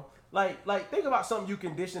about it, bro. Like think about something you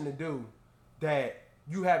conditioned to do that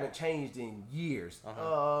you haven't changed in years.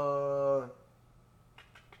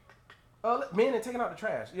 Men and taking out the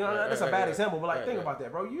trash. You know, that's a bad example, but like think about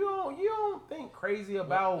that, bro. You don't think crazy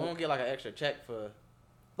about. We don't get like an extra check for.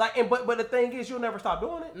 Like, but the thing is, you'll never stop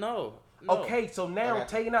doing it. No. Okay, so now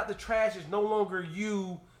taking out the trash is no longer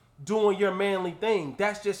you doing your manly thing.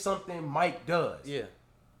 That's just something Mike does. Yeah.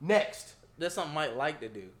 Next. That's something Mike like to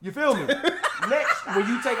do. You feel me? Next, when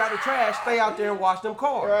you take out the trash, stay out there and wash them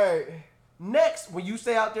cars. Right. Next, when you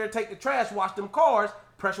stay out there and take the trash, wash them cars,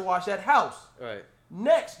 pressure wash that house. Right.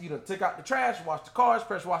 Next, you done took out the trash, wash the cars,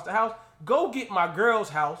 pressure wash the house. Go get my girl's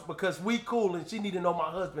house because we cool and she need to know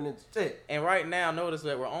my husband and shit. And right now, notice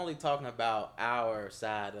that we're only talking about our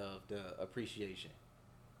side of the appreciation.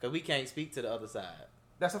 Because we can't speak to the other side.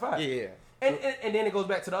 That's a fact. Yeah. And then it goes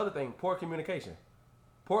back to the other thing, poor communication.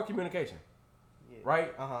 Poor communication. Yeah.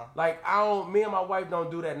 Right? Uh-huh. Like, me and my wife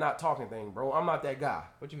don't do that not talking thing, bro. I'm not that guy.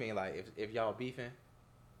 What you mean, like, if y'all beefing?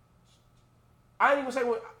 I ain't even say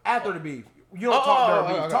after the beef. You don't talk during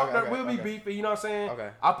beef. Okay, Talk okay, we'll be beefing, you know what I'm saying? Okay.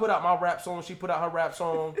 I put out my rap song, she put out her rap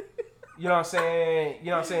song. You know what I'm saying? You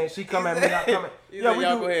know what I'm saying? She come at me, I come at Yeah, we do.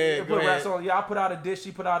 Go ahead, put rap song. Yeah, I put out a diss,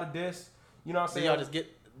 she put out a diss. You know what I'm saying?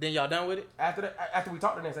 Then y'all done with it? After we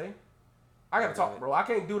talk the next day. I gotta talk, bro. I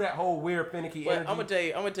can't do that whole weird finicky energy. I'm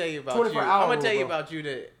gonna tell you about 24 you. hours, I'm gonna tell you bro. about you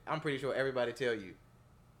that I'm pretty sure everybody tell you.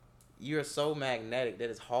 You're so magnetic that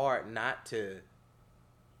it's hard not to.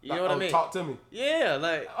 You know what I mean? Talk to me. Yeah,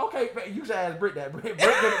 like. Okay, you should ask Britt that. Britt be like,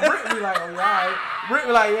 oh yeah, all right. Britt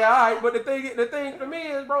be like, yeah, all right. But the thing for me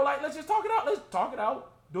is, bro, like, let's just talk it out. Let's talk it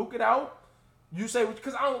out. Duke it out. You say,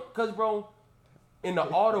 because bro, in the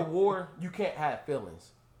art of war, you can't have feelings.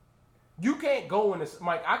 You can't go in this,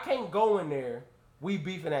 Mike. I can't go in there. We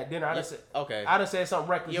beefing at dinner. I done said something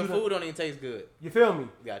reckless. Your food don't even taste good. You feel me?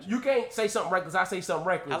 Gotcha. You can't say something reckless. I say something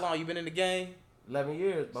reckless. How long you been in the game? 11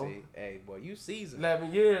 years, bro. See, hey, boy, you seasoned.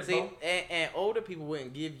 11 years, See, bro. and older people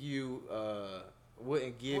wouldn't give you,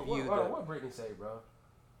 What Brittany say, bro?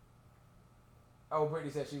 Oh,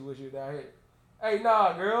 Brittany said she wish you down here. Hey,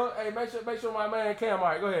 nah, girl. Hey, make sure my man Cam. All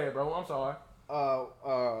right, go ahead, bro. I'm sorry.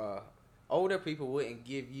 Older people wouldn't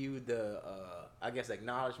give you the, I guess,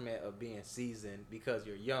 acknowledgement of being seasoned because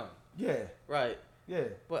you're young. Yeah. Right. Yeah.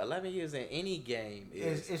 But 11 years in any game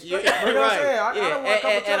is it's straight. You know what I'm saying? I don't want a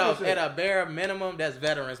couple championships. At a bare minimum, that's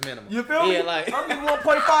veterans minimum. You feel me? Yeah, like I'm getting 1.5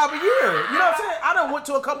 a year. You know what I'm saying? I done went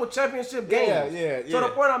to a couple championship games. Yeah. So the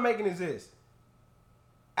point I'm making is this.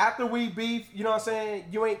 After we beef, you know what I'm saying?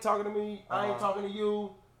 You ain't talking to me. I ain't talking to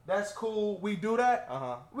you. That's cool. We do that.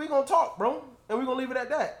 We gonna talk, bro. And we gonna leave it at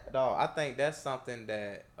that. Dog, I think that's something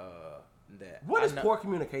that What is poor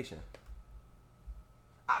communication?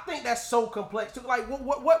 I think that's so complex too. Like,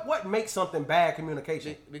 what makes something bad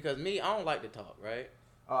communication? Because I don't like to talk, right?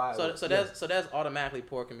 All right. So that's automatically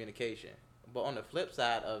poor communication. But on the flip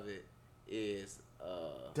side of it is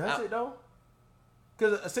does it though?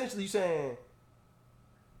 Because essentially you're saying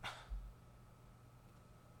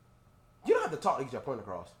you don't have to talk to get your point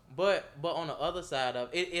across. But on the other side of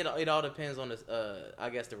it all depends on the I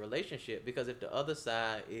guess the relationship, because if the other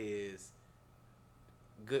side is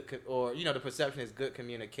good or the perception is good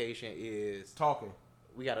communication is talking,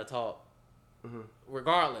 we gotta talk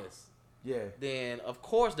regardless. Yeah. Then of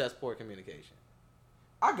course that's poor communication.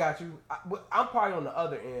 I got you. I'm probably on the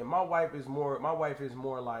other end. My wife is more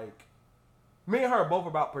like, me and her are both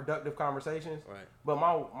about productive conversations. Right. But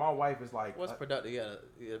my wife is like, what's productive? You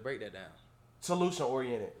gotta break that down. Solution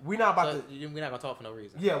oriented. We're not about we're not gonna talk for no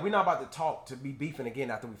reason. Yeah, we're not about to talk to be beefing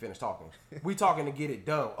again after we finish talking. We talking to get it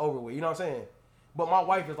done, over with. You know what I'm saying? But my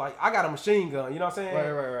wife is like, I got a machine gun. You know what I'm saying?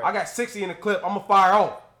 Right. I got 60 in the clip. I'm gonna fire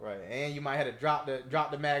off. Right, and you might have to drop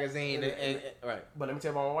the magazine and right. But let me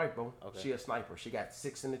tell you about my wife, bro. Okay. She a sniper. She got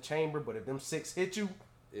 6 in the chamber, but if them 6 hit you,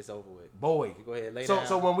 it's over with. Boy, you go ahead, lay so down.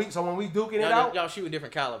 So when we duking it out, y'all shooting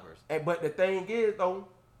different calibers. But the thing is though,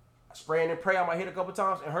 I spraying and pray. I might hit a couple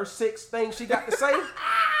times, and her 6 things she got to say,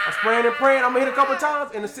 I'm spraying and praying. I'm gonna hit a couple times,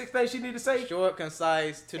 and the 6 things she need to say, short,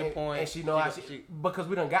 concise, to the point. And she know because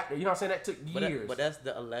we done got there. You know what I'm saying? That took years. But that's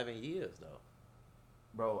the 11 years though.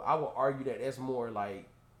 Bro, I will argue that that's more like.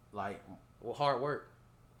 Well, hard work.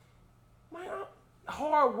 Man,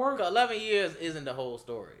 hard work. 11 years isn't the whole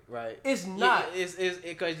story, right? It's not. It's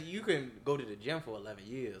because you can go to the gym for 11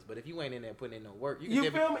 years, but if you ain't in there putting in no work, you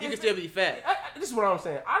can still be fat. This is what I'm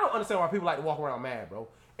saying. I don't understand why people like to walk around mad, bro.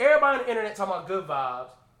 Everybody on the internet talking about good vibes.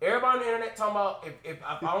 Everybody on the internet talking about if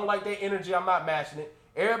I don't like their energy, I'm not matching it.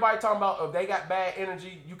 Everybody talking about if they got bad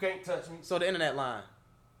energy, you can't touch me. So the internet line.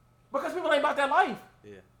 Because people ain't about that life.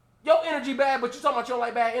 Yeah. Your energy bad, but you talking about you don't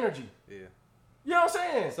like bad energy. Yeah. You know what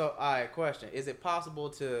I'm saying? So, all right, question: is it possible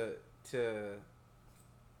to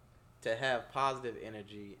have positive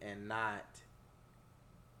energy and not?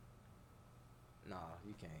 No,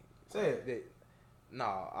 you can't. Say it. No,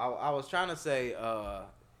 I was trying to say,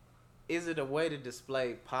 is it a way to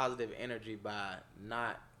display positive energy by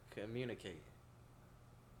not communicating?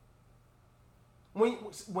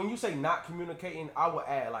 When you say not communicating, I would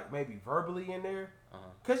add like maybe verbally in there.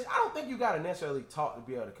 Because I don't think you got to necessarily talk to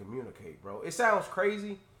be able to communicate, bro. It sounds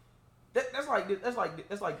crazy. That's like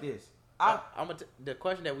this. The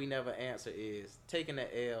question that we never answer is, taking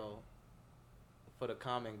the L for the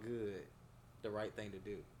common good the right thing to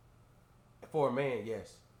do? For a man,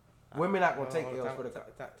 yes. Women not going to take L's for the...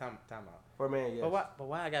 Time out. For a man, yes. But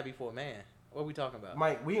why I got to be for a man? What are we talking about?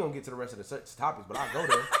 Mike, we don't get to the rest of the topics, but I go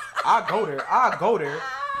there. I go there.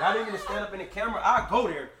 Not even to stand up in the camera. I go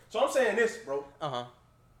there. So I'm saying this, bro.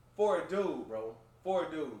 For a dude, bro. For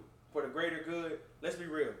the greater good, let's be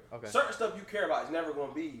real. Okay. Certain stuff you care about is never going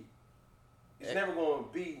to be... It's never going to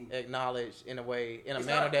be... acknowledged in a way, in a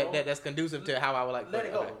manner that's conducive to how I would like to... Let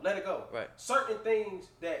it go. Okay. Let it go. Right. Certain things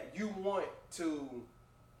that you want to...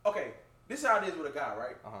 Okay, this is how it is with a guy,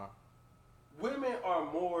 right? Women are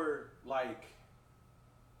more like...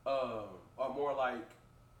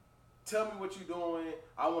 tell me what you're doing.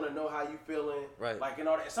 I want to know how you feeling. Right. Like, and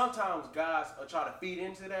all that. Sometimes guys try to feed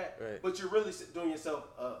into that. Right. But you're really doing yourself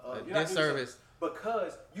a disservice.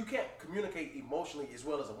 Because you can't communicate emotionally as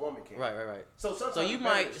well as a woman can. Right. So sometimes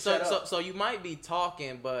you might be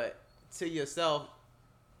talking, but to yourself,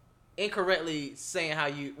 incorrectly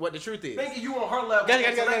saying what the truth is. Thinking you on her level.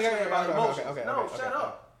 Okay. No, shut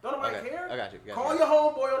up. Don't nobody care. I got you. Call your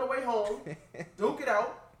homeboy on the way home. Duke it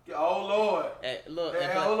out. Oh Lord! Hey, look,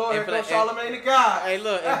 oh Lord! Here goes Charlamagne the God. Hey,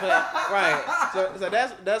 look, right. So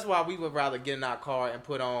that's why we would rather get in our car and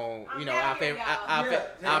put on, our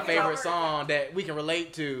favorite song that we can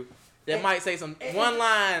relate to, that might say one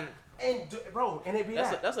line. And it be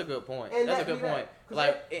that's a good point. That's a good point.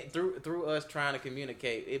 Like through us trying to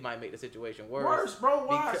communicate, it might make the situation worse. Worse, bro.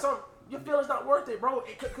 Why? Your feelings not worth it, bro. What?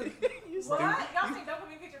 Y'all think don't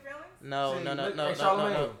communicate your feelings? No. Hey,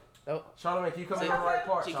 Charlamagne. Oh. Charlamagne, can you come in on the right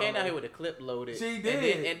part? She came down here with a clip loaded. She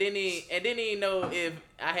did. And then he didn't know if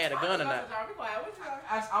I had a gun or not.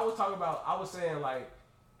 I was saying like,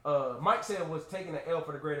 Mike said was taking the L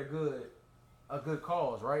for the greater good, a good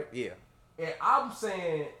cause, right? Yeah. And I'm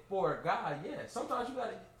saying for a guy, yeah, sometimes you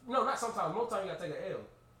gotta, not sometimes, most times you gotta take an L.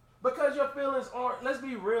 Because your feelings aren't, let's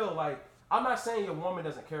be real, like, I'm not saying your woman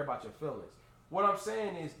doesn't care about your feelings. What I'm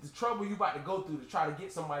saying is the trouble you about to go through to try to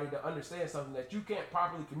get somebody to understand something that you can't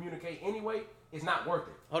properly communicate anyway is not worth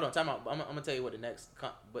it. Hold on, time out. I'm gonna tell you what the next,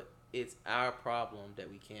 but it's our problem that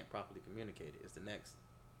we can't properly communicate it. It's the next,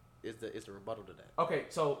 it's the rebuttal to that. Okay,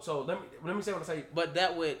 so let me say what I say. But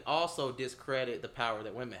that would also discredit the power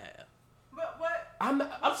that women have. But what? I'm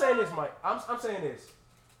saying this, Mike. I'm saying this.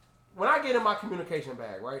 When I get in my communication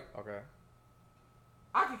bag, right? Okay.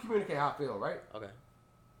 I can communicate how I feel, right? Okay.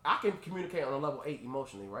 I can communicate on a level 8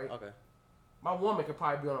 emotionally, right? Okay. My woman could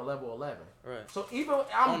probably be on a level 11. Right. So even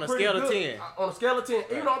I'm on a pretty scale good, of 10. On a scale of 10,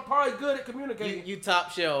 right. Even though I'm probably good at communicating. You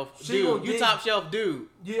top shelf dude. You top shelf dude.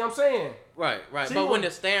 You know what I'm saying? Right. But when the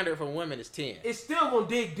standard for women is 10. It's still going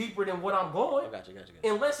to dig deeper than what I'm going. I got you.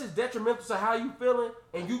 Unless it's detrimental to how you feeling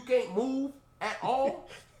and you can't move at all,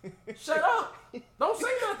 shut up. Don't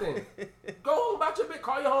say nothing. Go on about your bit.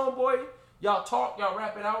 Call your homeboy. Y'all talk. Y'all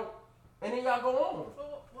wrap it out. And then y'all go on.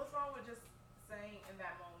 So what's wrong with just saying in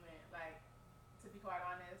that moment, like, to be quite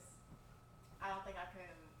honest, I don't think I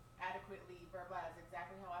can adequately verbalize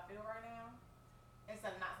exactly how I feel right now,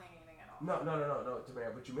 instead of not saying anything at all. No,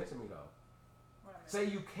 Tamara, but you missing me though. Say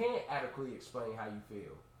you can't adequately explain how you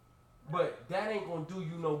feel. But that ain't gonna do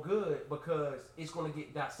you no good because it's gonna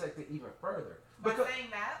get dissected even further. By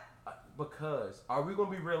saying that? Because, are we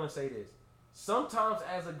gonna be real and say this? Sometimes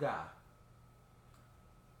as a guy,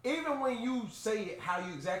 even when you say it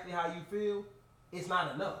exactly how you feel, it's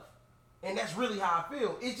not enough. And that's really how I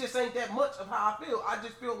feel. It just ain't that much of how I feel. I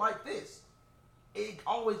just feel like this. It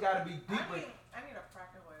always got to be deeper. I need a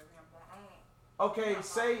practical example. Okay,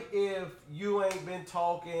 say if you ain't been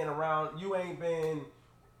talking around,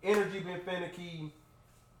 energy been finicky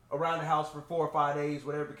around the house for 4 or 5 days,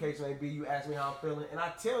 whatever the case may be, you ask me how I'm feeling, and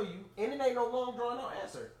I tell you, and it ain't no long drawn out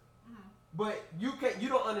answer. But you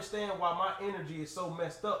don't understand why my energy is so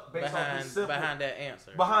messed up based on this simple behind that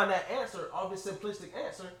answer, of this simplistic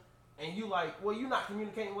answer, and you like, well, you're not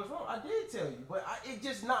communicating what's wrong. I did tell you, but it's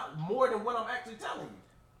just not more than what I'm actually telling you.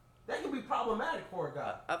 That can be problematic for a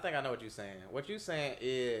guy. I think I know what you're saying. What you're saying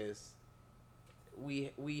is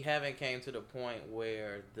we haven't came to the point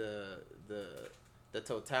where the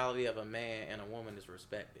totality of a man and a woman is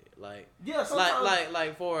respected. Like, yeah, sometimes,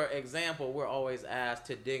 like for example, we're always asked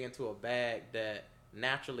to dig into a bag that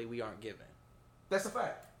naturally we aren't given. That's a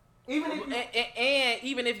fact. Even if you, and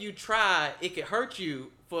even if you try, it could hurt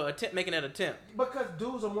you for making that attempt. Because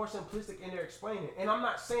dudes are more simplistic in their explaining. And I'm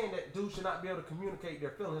not saying that dudes should not be able to communicate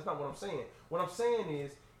their feelings. That's not what I'm saying. What I'm saying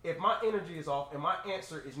is, if my energy is off and my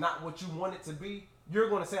answer is not what you want it to be, you're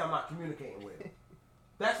going to say I'm not communicating with it.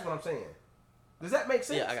 That's what I'm saying. Does that make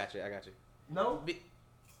sense? Yeah, I got you. No? Eat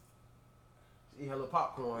a little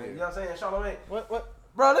popcorn. Yeah. You know what I'm saying, Charlamagne? What?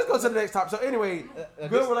 Bro, let's go to the next topic. So anyway,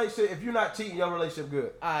 good relationship. If you're not cheating, your relationship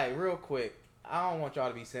good. All right, real quick. I don't want y'all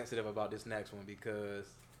to be sensitive about this next one because...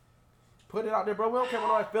 Put it out there, bro. We don't care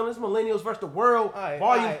about our feelings. Millennials versus the world. Right,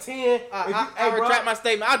 Volume 10. I retract my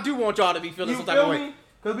statement. I do want y'all to be feeling some type of way.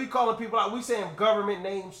 Because we calling people out. We saying government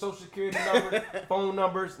names, social security numbers, phone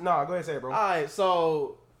numbers. Nah, go ahead and say it, bro. All right,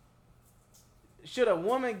 so... Should a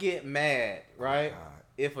woman get mad, right?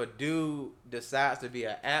 If a dude decides to be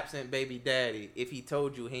an absent baby daddy if he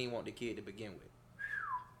told you he ain't want the kid to begin with?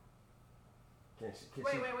 Wait.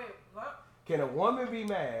 What? Can a woman be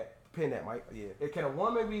mad? Pin that, Mike. Yeah. Can a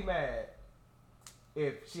woman be mad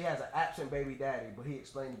if she has an absent baby daddy, but he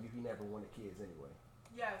explained to you he never wanted kids anyway?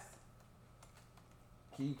 Yes.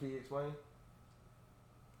 Can you explain?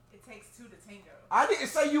 It takes two to tango. I didn't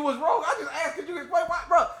say you was wrong. I just asked you explain why,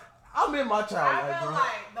 bro. I'm in my child I life, feel bro.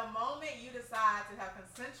 like the moment you decide to have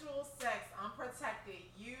consensual sex unprotected,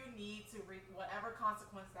 you need to reap whatever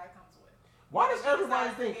consequence that comes with. Why does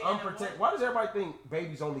everybody think unprotected? Why does everybody think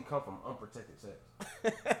babies only come from unprotected sex?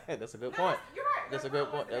 That's a good point. You're right. That's a good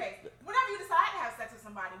point. Whenever you decide to have sex with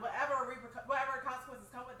somebody, whatever consequences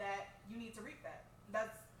come with that, you need to reap that.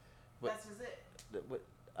 That's just it.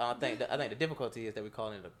 I think the difficulty is that we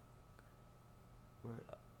call it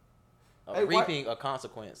reaping a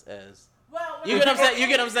consequence as. Well, you get what I'm saying. You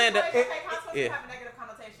get what I'm saying. Consequences have a negative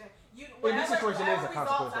connotation. In this situation, it is a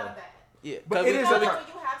consequence. Out of that. Yeah, but it is when you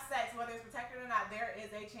have sex, whether it's protected or not, there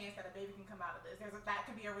is a chance that a baby can come out of this. That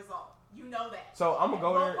could be a result. You know that. So I'm gonna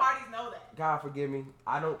go there. Both parties know that. God forgive me.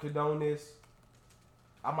 I don't condone this.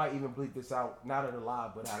 I might even bleep this out, not in the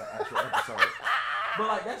live, but out of actual episode. But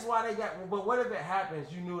like that's why they got. But what if it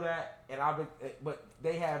happens? You knew that, and but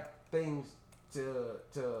they have things to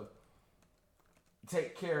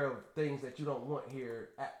take care of things that you don't want here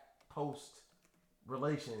at post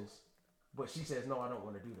relations. But she says no, I don't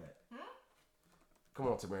want to do that. Come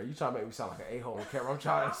on, Tamara, you trying to make me sound like an a-hole on camera. I'm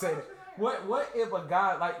trying to say that. What if a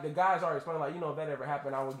guy, like the guy's already explaining, like, you know, if that ever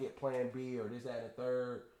happened, I would get plan B or this, that, and the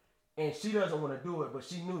third. And she doesn't want to do it, but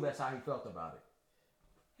she knew that's how he felt about it.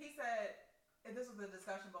 He said, if this was the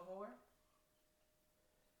discussion before?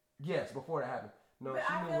 Yes, before that happened. No, but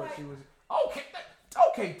she I knew feel what like... she was...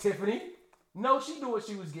 Okay, Tiffany. No, she knew what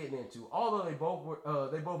she was getting into. Although they both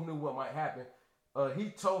knew what might happen.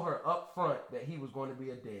 He told her up front that he was going to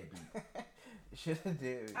be a deadbeat. Should have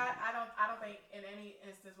did. I don't think in any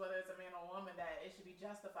instance, whether it's a man or a woman, that it should be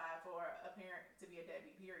justified for a parent to be a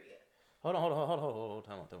deadbeat. Period. Hold on.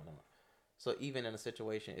 Time out. So even in a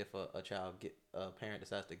situation, if a parent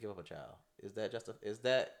decides to give up a child, would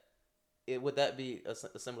that be a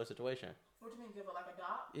similar situation? What do you mean, give up, like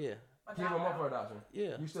adopt? Yeah. Give them up for adoption.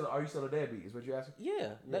 Yeah. Are you still a deadbeat? Is what you asking?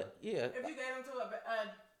 Yeah. If you gave them to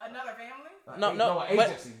another family? No,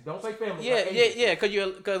 agency. Don't say family. Yeah.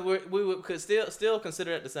 Because we would still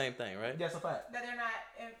consider it the same thing, right? That's a fact. That they're not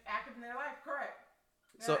active in their life. Correct.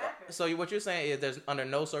 So what you're saying is there's under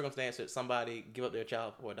no circumstances somebody give up their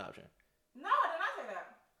child for adoption. No, I did not say that.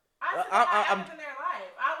 I said they're not active in their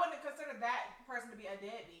life. I wouldn't consider that person to be a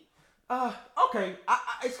deadbeat. Okay.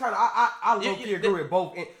 It's kind of I low-key agree with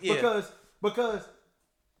both because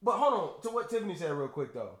but hold on to what Tiffany said real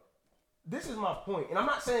quick though. This is my point, and I'm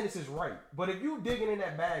not saying this is right, but if you digging in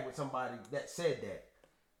that bag with somebody that said that,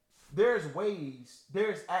 there's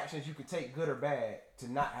actions you could take, good or bad, to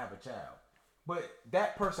not have a child. But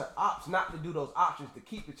that person opts not to do those options to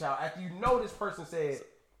keep the child after you know this person said.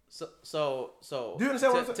 So do you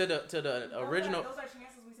understand what I'm saying? To the original. Those are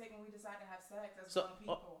chances we take when we decide to have sex as young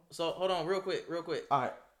people. So hold on, real quick. All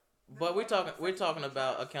right. But we're talking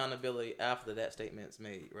about accountability after that statement's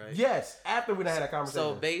made, right? Yes, after we had that conversation.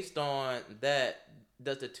 So based on that,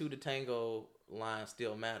 does the two to tango line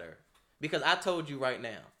still matter? Because I told you right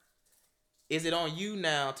now, is it on you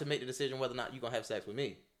now to make the decision whether or not you're gonna have sex with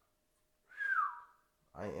me?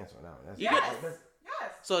 I ain't answering that one. Yes.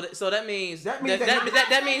 So that means that means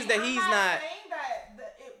that he's not. Saying that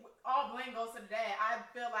all blame goes to the dad. I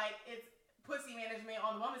feel like it's pussy management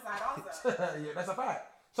on the woman's side also. Yeah, that's a fact.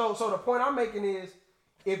 So the point I'm making is,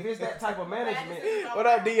 if it's that type of management, What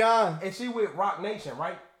up, Dion? and she with Rock Nation,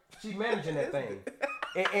 right? She managing that thing,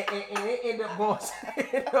 and it ended up going,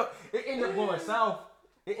 it ended up going south.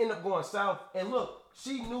 It ended up going south. And look,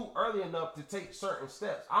 she knew early enough to take certain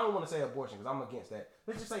steps. I don't want to say abortion because I'm against that.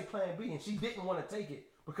 Let's just say Plan B, and she didn't want to take it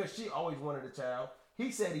because she always wanted a child.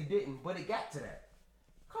 He said he didn't, but it got to that.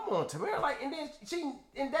 Come on, Tamara. Like, and then she,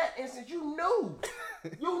 in that instance, you knew.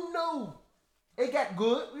 It got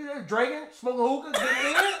good. We were drinking, smoking hookah,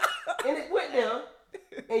 getting in, and it went there.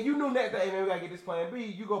 And you knew next day, hey man, we gotta get this Plan B.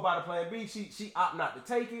 You go buy the Plan B. She opt not to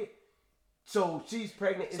take it. So she's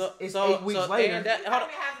pregnant. It's 8 weeks later. He has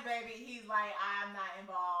a baby. He's like, I'm not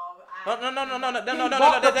involved.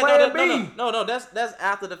 No. That's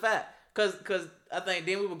after the fact. Cause I think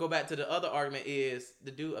then we would go back to the other argument is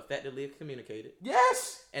the dude effectively communicated.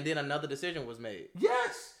 Yes. And then another decision was made.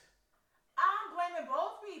 Yes. I'm blaming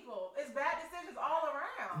both people. It's bad decisions all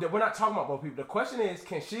around. We're not talking about both people. The question is,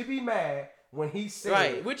 can she be mad when he said?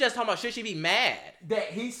 Right. We're just talking about should she be mad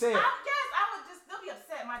that he said? I would just still be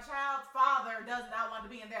upset. My child's father does not want to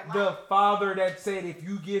be in their life. The father that said, "If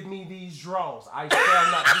you give me these draws, I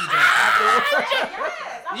shall not be there."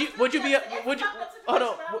 Yes.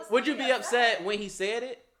 Would you be upset when he said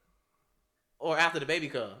it, or after the baby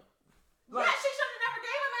come? Yeah, she should have never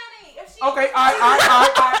gave him any. If she Okay, all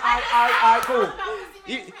right, cool.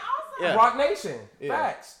 Yeah. Rock Nation,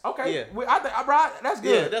 facts. Okay, Yeah. I think Rock, that's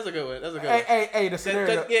good. Yeah, that's a good one. Hey, the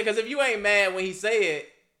scenario. Because if you ain't mad when he say it,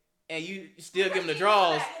 and you still give him the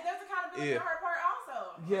draws. There's accountability on her part also.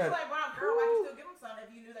 Yeah. It's like, wow, girl, why'd you still give him some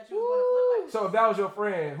if you knew that you was going to flip like So if that was your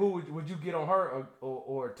friend, who would you get on her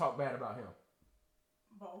or talk bad about him?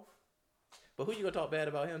 both. But who you gonna talk bad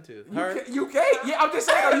about him to? Her? You can't. Yeah, I'm just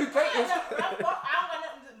saying. You can't. I don't got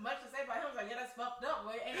nothing much to say about him. Like, yeah, that's fucked up.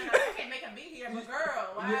 Well, I can't make him be here. But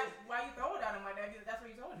girl, why you throw it on him like that? That's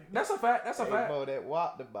what he told you. That's a fact. That's a fact. Bro, that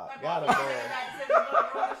walk the box. Like, Gotta go. ruin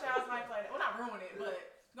the child's life like that. Well, not ruin it, but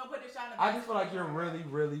gonna put this child in the I just feel like you're really,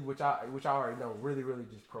 which I already know, really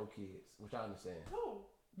just pro kids, which I understand. Who?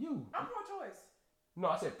 You. I'm pro-choice. No,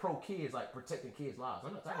 I said pro kids, like protecting kids' lives.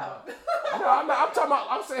 I'm not talking about. No, I'm not. I'm talking about.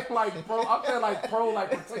 I'm saying like pro. I'm saying like pro,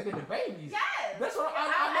 like protecting the babies. Yes. That's what I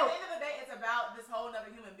At know. the end of the day, it's about this whole other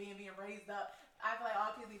human being raised up. I feel like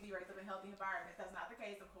all kids need to be raised up in healthy environments. That's not the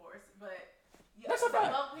case, of course, but that's a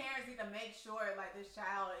fact. both parents need to make sure like this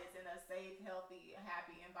child is in a safe, healthy,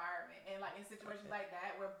 happy environment. And like in situations like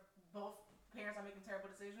that where both parents are making terrible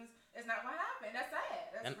decisions, it's not gonna happen. That's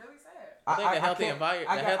sad. That's really sad. I think the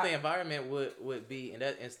healthy environment would be in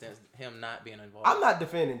that instance him not being involved. I'm not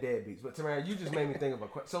defending deadbeats, but Tamara, you just made me think of a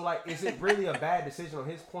question. So like, is it really a bad decision on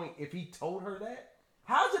his point if he told her that?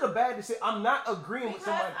 How's it a bad decision? I'm not agreeing with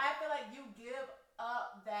somebody. I feel like you give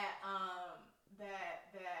up that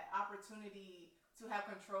opportunity to have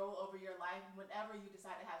control over your life whenever you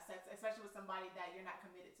decide to have sex, especially with somebody that you're not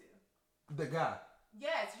committed to. The guy.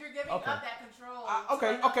 Yes, you're giving up that control.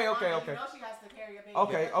 Okay. You know she has to carry a baby.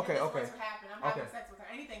 Okay. This happen. I'm having sex with her.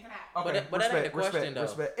 Anything can happen. Okay, but that ain't the question though.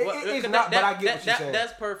 Respect. It's not, but I get what you're saying.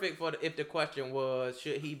 That's perfect for if the question was,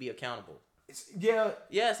 should he be accountable? Yeah.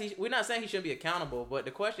 Yes, we're not saying he shouldn't be accountable, but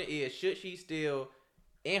the question is, should she still,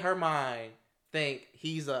 in her mind, think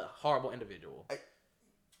he's a horrible individual? I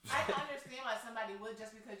can understand why somebody would,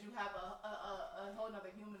 just because you have a whole other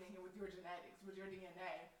human in here with your genetics, with your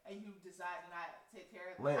DNA, and you decide to not take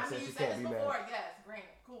care of it. Lance says you she said can't this be before. mad. Yes, granted,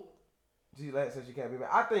 cool. Lance says she can't be mad.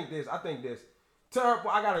 I think this. To her,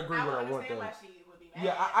 I gotta agree with her on one thing. Why she would be mad.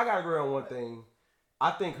 Yeah, I gotta agree on one thing. I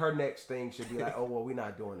think her next thing should be like, oh well, we're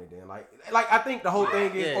not doing it then. Like I think the whole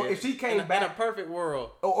thing is, or if she came back in a perfect world,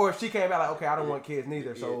 or if she came back like, okay, I don't want kids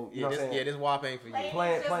neither. So you know what I'm saying? Yeah, this WAP ain't for you.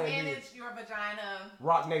 Ladies, just manage your vagina.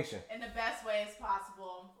 Rock Nation. In the best ways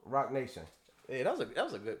possible. Rock Nation. Yeah, that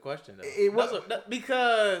was a good question though. It was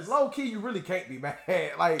because low key, you really can't be mad.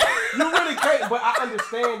 Like you really can't. But I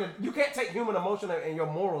understand that you can't take human emotion and your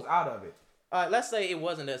morals out of it. All right, let's say it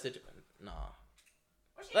wasn't that situation. Nah.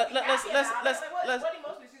 What emotion is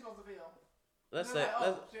she supposed to feel? Let's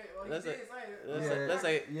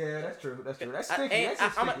say yeah, that's true. That's sticky.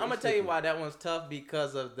 I'm gonna tell you why that one's tough,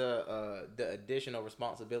 because of the additional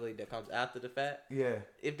responsibility that comes after the fact. Yeah.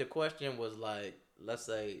 If the question was like, let's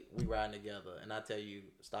say we riding together and I tell you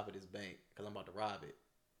stop at this bank because I'm about to rob it.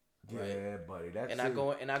 Right? Yeah, buddy. That's I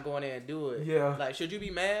go in there and do it. Yeah. Like, should you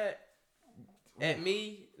be mad at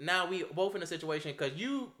me? Now we both in a situation because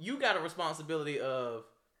you got a responsibility of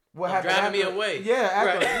driving me away. Yeah,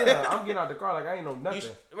 right. Yeah, I'm getting out the car like I ain't know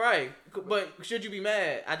nothing. Right, but should you be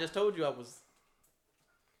mad? I just told you I was.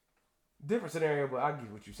 Different scenario, but I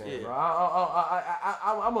get what you're saying, yeah. bro.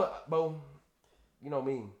 I'm a bro. you know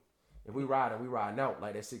me. If we riding out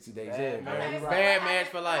like that 60 days in. Man. Okay, so Bad marriage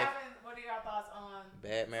for life. What are your thoughts on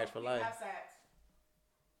Bad marriage for life. Have sex.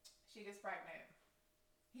 She gets pregnant.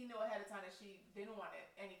 He knew ahead of time that she didn't want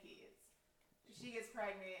any kids. She gets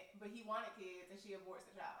pregnant, but he wanted kids, and she aborts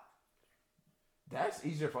the child. That's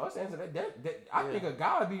easier for us to answer that. I think a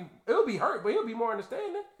guy it'll be hurt, but he'll be more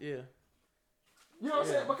understanding. Yeah. You know what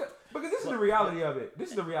I'm saying? Because this is the reality of it. This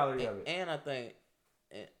is the reality of it. And I think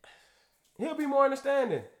he'll be more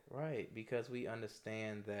understanding. Right, because we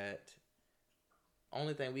understand that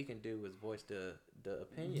only thing we can do is voice the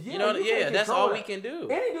opinion. Yeah, that's all we can do.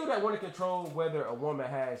 Any dude that want to control whether a woman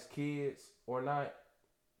has kids or not,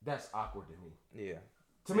 that's awkward to me. Yeah.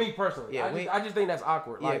 To me personally. Yeah, I just think that's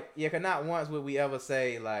awkward. Because not once would we ever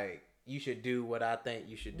say, like, you should do what I think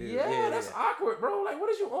you should do. Yeah, that's awkward, bro. Like, what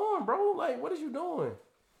is you on, bro? Like, what is you doing?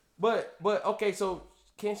 But okay, so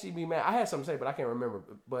can she be mad? I had something to say, but I can't remember.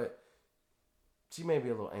 But she may be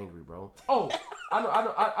a little angry, bro. Oh, I know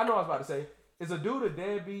what I was about to say. Is a dude a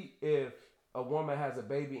deadbeat if a woman has a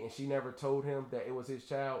baby and she never told him that it was his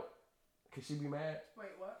child? Could she be mad? Wait,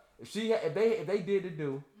 what? If they did the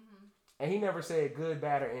do, and he never said good,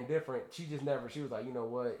 bad, or indifferent, she was like, you know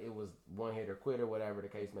what? It was one hit or quit or whatever the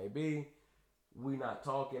case may be. We not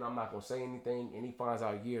talking. I'm not gonna say anything. And he finds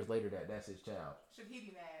out years later that that's his child. Should he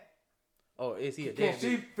be mad? Oh, is he a Can deadbeat?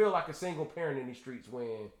 she feel like a single parent in these streets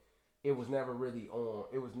when it was never really on?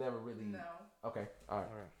 It was never really. No. Okay. All right.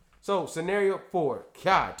 So scenario 4.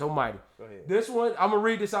 God almighty. Go ahead. This one, I'm gonna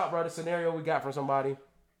read this out, brother. Scenario we got from somebody.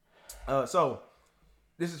 So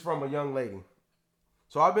this is from a young lady.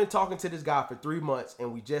 So I've been talking to this guy for 3 months,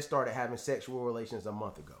 and we just started having sexual relations a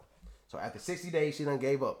month ago. So after 60 days, she done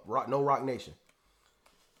gave up. No Rock Nation.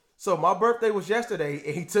 So my birthday was yesterday,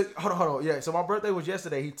 and he took. Hold on. Yeah. So my birthday was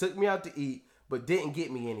yesterday. He took me out to eat, but didn't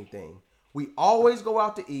get me anything. We always go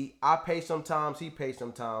out to eat. I pay sometimes. He pays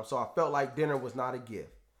sometimes. So I felt like dinner was not a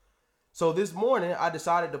gift. So this morning, I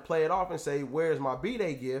decided to play it off and say, "Where's my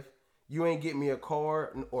B-Day gift? You ain't get me a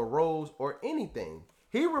card or rose or anything."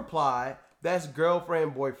 He replied, "That's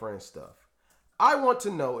girlfriend, boyfriend stuff." I want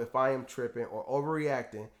to know if I am tripping or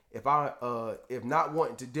overreacting, if not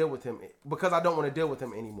wanting to deal with him, because I don't want to deal with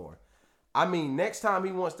him anymore. I mean, next time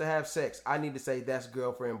he wants to have sex, I need to say that's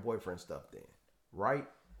girlfriend, boyfriend stuff then, right?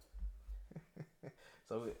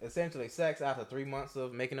 So essentially, sex after 3 months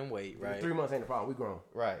of making him wait, right? 3 months ain't the problem. We grown.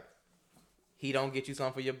 Right. He don't get you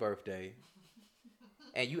something for your birthday.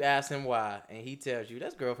 And you ask him why, and he tells you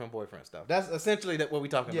that's girlfriend, boyfriend stuff. That's essentially what we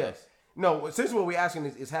talking about. Yes. No, essentially what we asking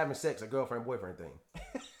is having sex a girlfriend, boyfriend thing.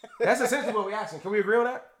 That's essentially what we asking. Can we agree on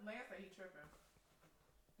that? Lance said he tripping.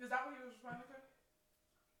 Is that what he was responding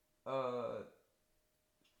to?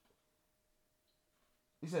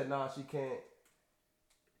 He said, nah, she can't.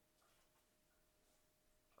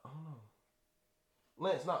 I don't know.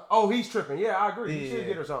 Lance, not. Oh, he's tripping. Yeah, I agree. He should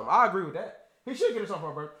get her something. I agree with that. He should get her something for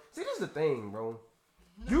her birthday. See, this is the thing, bro.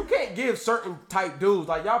 You can't give certain type dudes,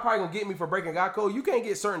 like y'all probably gonna get me for breaking God code. You can't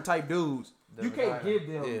get certain type dudes. You can't give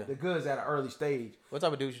them the goods at an early stage. What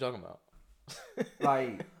type of dudes you talking about?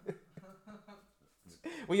 Like,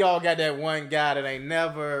 we all got that one guy that ain't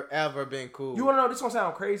never ever been cool. you wanna know? This gonna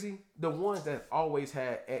sound crazy. The ones that always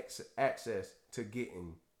had access to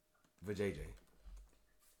getting vajayjay.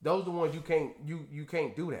 Those the ones you can't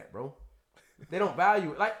do that, bro. They don't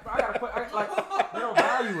value it. Like they don't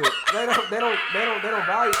value it. They don't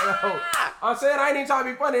value it. I'm saying I ain't even trying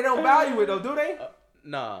to be funny. They don't value it though, do they?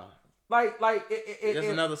 Nah. Like There's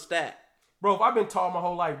another stat. Bro, if I've been tall my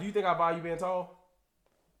whole life, do you think I value being tall?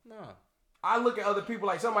 No. I look at other people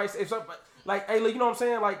like somebody, like, hey, look, you know what I'm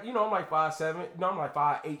saying? Like, you know, I'm like 5'7", you know, I'm like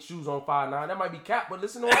 5'8", shoes on 5'9". That might be cap, but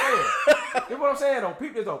listen to what I'm saying. You know what I'm saying though?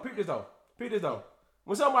 Peep this though.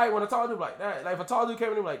 When somebody want to talk to me like that, like if a tall dude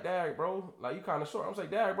came in, like, "Dad, bro, like you kind of short." I'm like,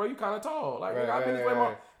 "Dad, bro, you kind of tall." Like, I've been this way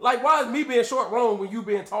more. Like, why is me being short wrong when you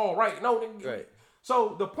being tall right? No, right.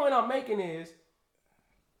 So the point I'm making is,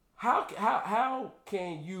 how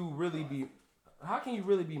can you really be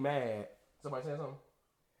mad? Somebody saying something?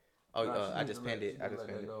 Oh, Nah, I just pinned it.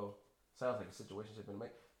 Sounds like a situationship in the make.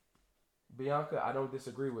 Bianca, I don't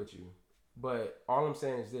disagree with you, but all I'm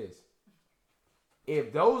saying is this: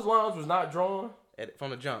 if those lines was not drawn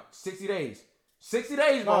from the jump, 60 days. 60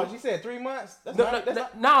 days, bro. No, she said 3 months.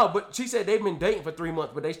 No, but she said they've been dating for 3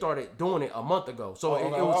 months, but they started doing it a month ago. So it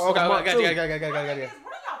was okay. a month Got too. you. What are y'all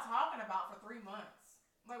talking about for 3 months?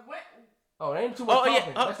 Like what? Oh, they ain't too much talking.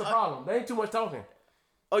 Yeah. That's the problem. They ain't too much talking.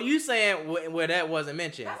 Oh, you saying where that wasn't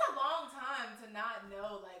mentioned? That's a long time to not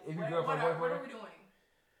know. Like, If you what girlfriend, are boyfriend? we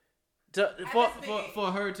doing?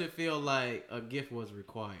 For her to feel like a gift was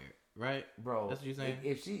required, right? Bro, That's what you're saying?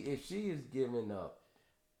 If she is giving up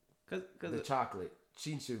the chocolate,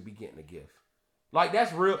 she should be getting a gift. Like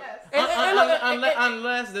that's real. Yes.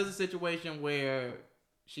 Unless there's a situation where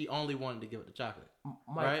she only wanted to give it the chocolate.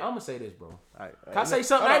 Mike, right? I'm gonna say this, bro. All right, Can I say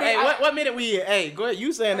something? Hey, what minute we in? Hey, go ahead.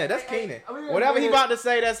 You saying that? That's Keenan. Whatever he about to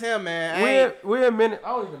say, that's him, man. We're a minute. I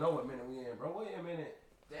don't even know what minute we in, bro. We're in a minute.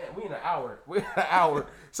 Damn, we in an hour. We're in an hour.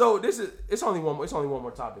 So it's only one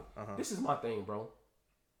more topic. This is my thing, bro.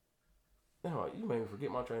 You made me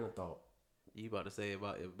forget my train of thought. You about to say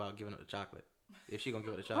about giving up the chocolate? If she gonna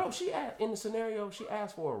give it the chocolate, Bro, in the scenario, she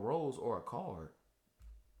asked for a rose or a card.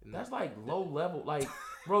 That's like low level. Like,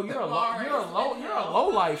 bro, you're a low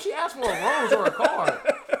life. She asked for a rose or a card.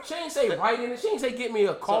 She ain't say write in it. She ain't say get me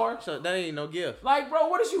a card. So that ain't no gift. Like, bro,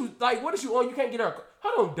 what is you on? You can't get her.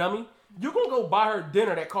 Hold on, dummy. You gonna go buy her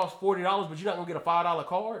dinner that costs $40, but you're not gonna get a $5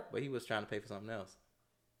 card? But he was trying to pay for something else.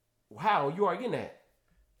 How you are getting that?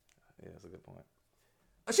 Yeah, that's a good point.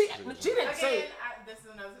 She didn't say. This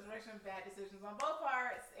is another situation. Bad decisions on both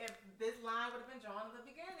parts. If this line would have been drawn in the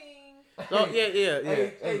beginning. Oh yeah.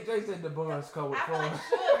 Hey, Jay said the buns come with I feel fun.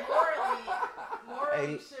 like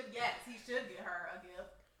morally, he should get her a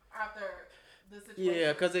gift after the situation.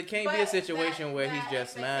 Yeah, because it can't be a situation where he's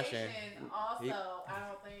just smashing. Also, I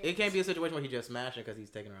don't think it can't be a situation where he's just smashing because he's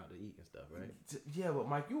taking her out to eat and stuff, right? Yeah, but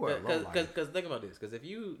Mike, you are because think about this. Because if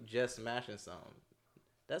you just smashing something,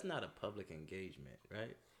 that's not a public engagement,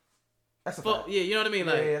 right? That's a fact. Yeah, you know what I mean.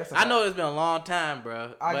 Like, that's a I fact. know it's been a long time,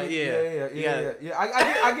 bro. I get you.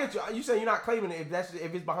 I get you. You say you're not claiming it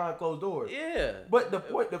if it's behind closed doors. Yeah. But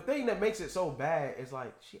the thing that makes it so bad is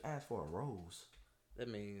like she asked for a rose. That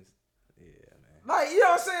means, yeah, man. Like, you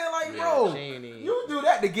know what I'm saying? Like, bro, you do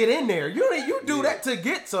that to get in there. You do that to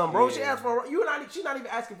get some, bro. Yeah. She asked for she's not even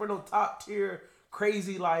asking for no top tier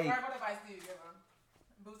crazy like. What advice do you give her?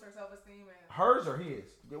 Boost her self esteem and hers or his?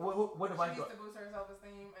 What advice? She needs to boost her self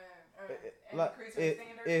esteem and like, increase her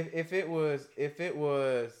standards. if it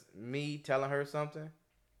was me telling her something,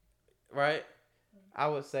 right? I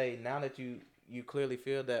would say now that you clearly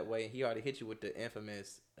feel that way, he already hit you with the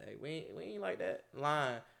infamous, hey, we ain't like that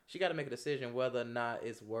line. She got to make a decision whether or not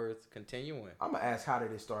it's worth continuing. I'm gonna ask, how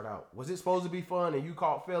did it start out? Was it supposed to be fun and you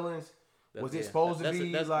caught feelings? Was it supposed to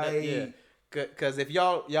be like? Because if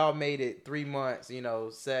y'all made it 3 months,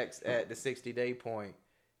 sex at the 60-day point,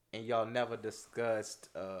 and y'all never discussed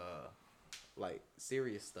like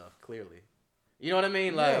serious stuff, clearly. You know what I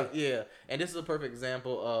mean? Like, yeah. And this is a perfect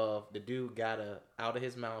example of the dude gotta out of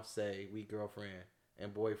his mouth say we girlfriend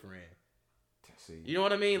and boyfriend. See, you know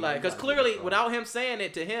what I mean? Like, because clearly without him saying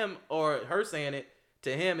it to him or her saying it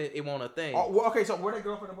to him, it won't a thing. Oh, well, okay, so were they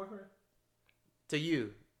girlfriend and boyfriend? To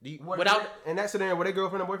you, in that scenario, were they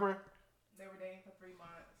girlfriend and boyfriend? They were dating for 3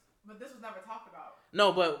 months, but this was never talked about.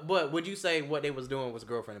 No, but would you say what they was doing was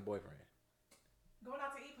girlfriend and boyfriend? Going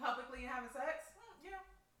out to eat publicly and having sex?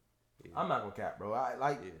 Yeah. I'm not gonna cap, bro.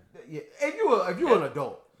 If you an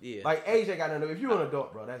adult, like AJ got to know. If you an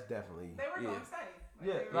adult, bro, that's definitely. They were going steady.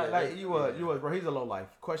 You was, bro. He's a low life.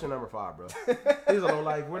 Question number 5, bro. He's a low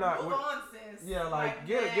life. We're not. Move on, sis. Yeah, like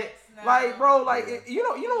get now. like, bro, like you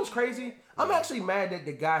know what's crazy? I'm actually mad that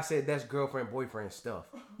the guy said that's girlfriend boyfriend stuff.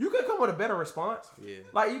 You could come with a better response. Yeah.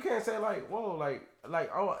 Like you can't say like, whoa, like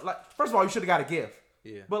first of all, you should have got a gift.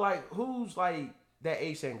 Yeah. But like, who's like that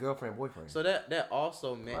age saying girlfriend boyfriend? So that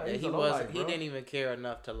also meant like, that he didn't even care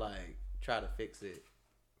enough to like try to fix it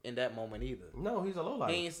in that moment either. No, he's a low life.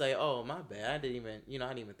 He ain't say, "Oh, my bad. I didn't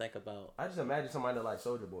even think about." I just imagine somebody that like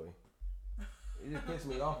Soulja Boy. It just pissed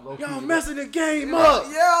me off. Y'all messing the game up.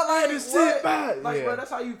 Yeah, like to sit back. Like, bro, that's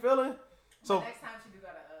how you feeling. So next time she do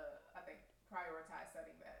gotta, I think, prioritize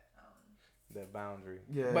setting that boundary.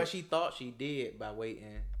 Yeah, but she thought she did by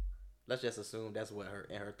waiting. Let's just assume that's what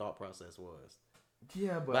her thought process was.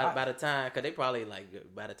 Yeah, but by the time, because they probably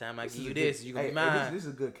like, by the time I give you this, you gonna be mine. This is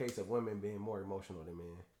a good case of women being more emotional than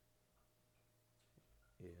men.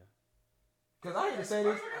 Yeah. Cause I hate to say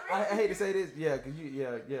this. I hate to say this. Yeah, cause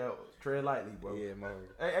you tread lightly, bro. Yeah, Mo.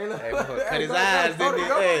 Hey, look. Cut his eyes, didn't it?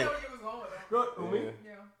 Hey.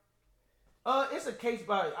 It's a case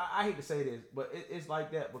by. I hate to say this, but it's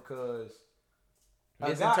like that because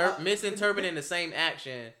misinterpreting the same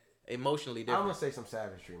action emotionally different. I'm gonna say some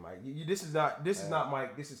savagery, Mike. This is not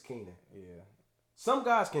Mike. This is Keenan. Yeah. Some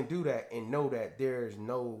guys can do that and know that there's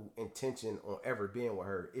no intention on ever being with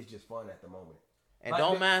her. It's just fun at the moment. And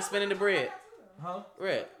don't mind spending the bread. Huh?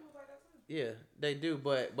 Right. Yeah, they do,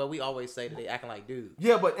 but we always say that they acting like dudes.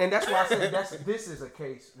 Yeah, and that's why I said this is a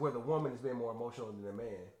case where the woman is being more emotional than the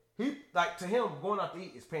man. He to him going out to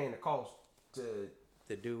eat is paying the cost to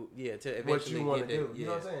do to eventually what you want to do. Yeah. You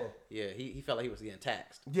know what I'm saying? Yeah, he felt like he was getting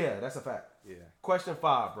taxed. Yeah, that's a fact. Yeah. Question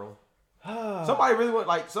 5, bro. Somebody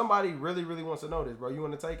really wants to know this, bro. You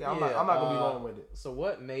want to take it? I'm not gonna be long with it. So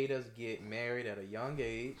what made us get married at a young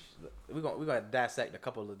age? We're gonna dissect a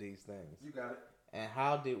couple of these things. You got it. And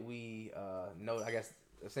how did we know? I guess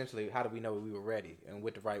essentially, how did we know we were ready and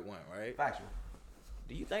with the right one? Right. Factual.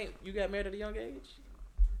 Do you think you got married at a young age?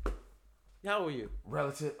 How old were you?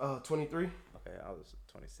 Relative, 23. Okay, I was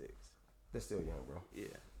 26. That's still young, bro. Yeah.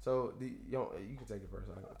 So you can take it first.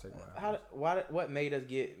 I'll take mine. What made us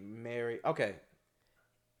get married? Okay.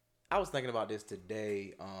 I was thinking about this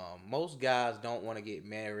today. Most guys don't want to get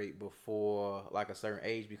married before like a certain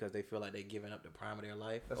age because they feel like they're giving up the prime of their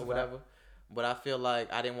life or whatever. But I feel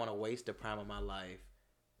like I didn't want to waste the prime of my life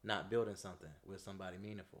not building something with somebody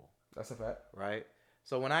meaningful. That's a fact. Right?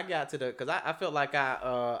 So when I got to because I felt like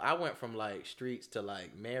I went from like streets to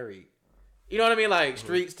like married. You know what I mean? Like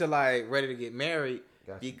streets to like ready to get married.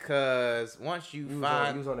 Gotcha. Because once you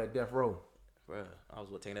find... You was on that death row. Bruh, I was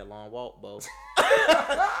taking that long walk, bro.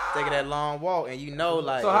 Taking that long walk. And you know,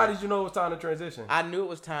 like... So how did you know it was time to transition? I knew it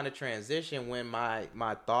was time to transition when my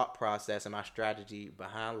thought process and my strategy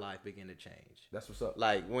behind life began to change. That's what's up.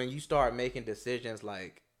 Like, when you start making decisions,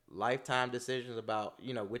 like lifetime decisions about,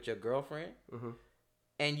 with your girlfriend,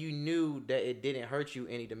 and you knew that it didn't hurt you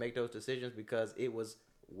any to make those decisions because it was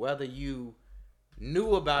whether you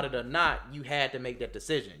knew about it or not, you had to make that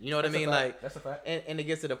decision. You know what I mean? Like, that's a fact. And it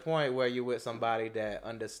gets to the point where you're with somebody that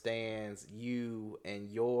understands you and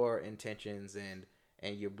your intentions, and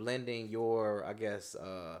you're blending your, I guess,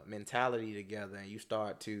 mentality together, and you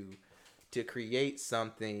start to create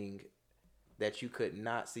something that you could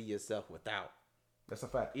not see yourself without. That's a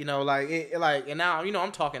fact. And now,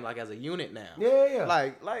 I'm talking like as a unit now. Yeah.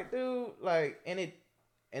 Like, dude, like, and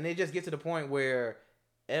it just gets to the point where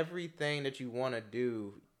everything that you want to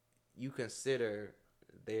do, you consider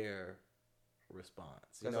their response.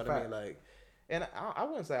 You know what I mean? Like, and I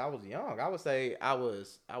wouldn't say I was young. I would say I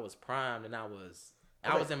was primed, and I was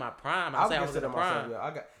in my prime. I was in my prime.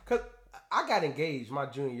 Because I got engaged my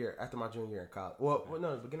junior year, after my junior year in college. Well,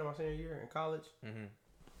 no, beginning of my senior year in college. Mm-hmm.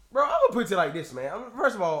 Bro, I'm gonna put it like this, man.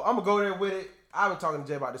 First of all, I'm gonna go there with it. I've been talking to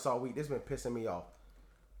Jay about this all week. This been pissing me off.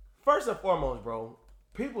 First and foremost, bro,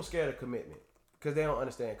 people scared of commitment. Because they don't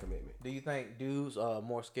understand commitment. Do you think dudes are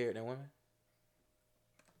more scared than women?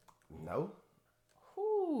 No.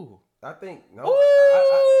 Ooh. I think no.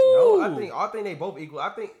 I think they both equal. I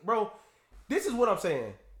think, bro, this is what I'm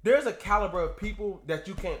saying. There's a caliber of people that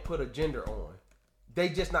you can't put a gender on. They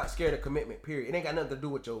just not scared of commitment, period. It ain't got nothing to do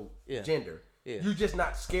with your gender. Yeah. You just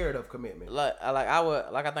not scared of commitment. I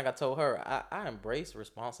think I told her, I embrace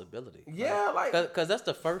responsibility. Yeah, because that's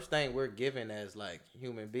the first thing we're given as like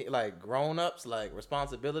human beings, like grown ups, like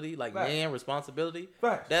responsibility, like Fact. Man responsibility.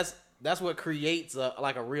 Fact. That's what creates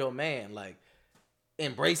a real man, like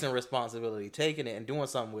embracing responsibility, taking it and doing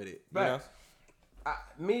something with it. Fact.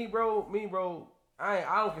 Me, bro. I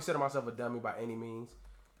don't consider myself a dummy by any means.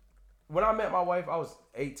 When I met my wife, I was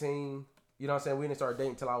 18. You know what I'm saying? We didn't start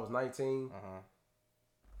dating until I was 19.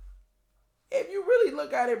 If you really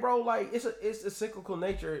look at it, bro, like it's a cyclical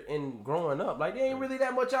nature in growing up. Like there ain't really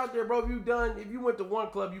that much out there, bro. If you went to one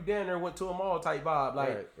club, you down there went to them all type vibe.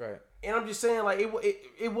 Like, right. And I'm just saying, like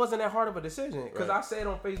it wasn't that hard of a decision because I said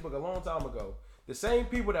on Facebook a long time ago, the same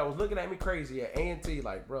people that was looking at me crazy at A&T,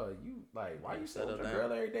 like, bro, you like why you sitting with your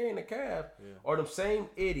girl every day in the cab? Yeah. Or them same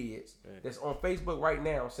idiots that's on Facebook right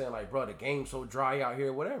now saying like, bro, the game's so dry out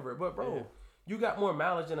here, whatever. But bro, you got more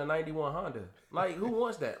mileage than a 91 Honda. Like, who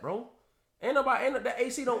wants that, bro? The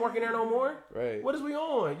AC don't work in there no more. Right. What is we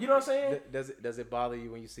on? You know what I'm saying? Does it bother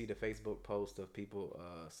you when you see the Facebook post of people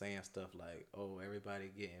saying stuff like, oh, everybody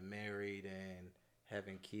getting married and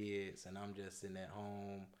having kids, and I'm just sitting at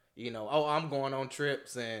home. I'm going on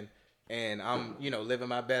trips and I'm living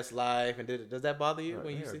my best life. And does that bother you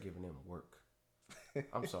when you see giving them work?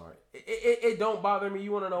 I'm sorry. It don't bother me.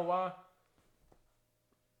 You want to know why?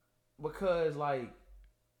 Because like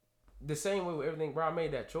the same way with everything, bro. I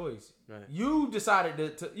made that choice. Right. You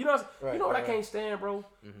decided to you know what I can't stand, bro.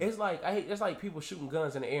 Mm-hmm. It's like people shooting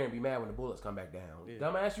guns in the air and be mad when the bullets come back down. Yeah.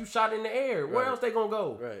 Dumbass, you shot in the air. Where else they gonna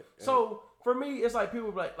go? Right. So for me, it's like people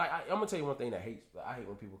I'm gonna tell you one thing I hate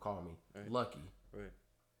when people call me lucky. Right.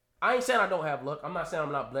 I ain't saying I don't have luck. I'm not saying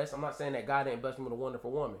I'm not blessed. I'm not saying that God didn't bless me with a wonderful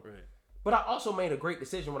woman. Right. But I also made a great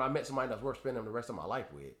decision when I met somebody that's worth spending the rest of my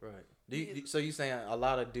life with. Right. So you saying a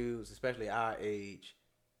lot of dudes, especially our age,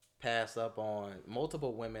 pass up on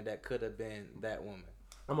multiple women that could have been that woman?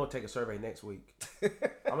 I'm gonna take a survey next week.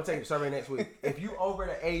 If you over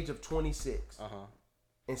the age of 26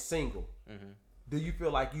 and single, do you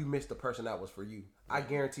feel like you missed the person that was for you? I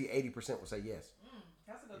guarantee 80% will say yes.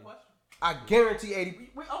 That's a good question. I guarantee 80%.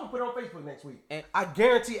 I'm gonna put it on Facebook next week. And I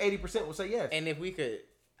guarantee 80% will say yes. And if we could,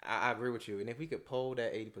 I agree with you. And if we could poll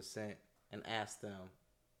that 80% and ask them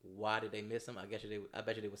why did they miss him, I bet you they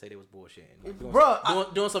would say they was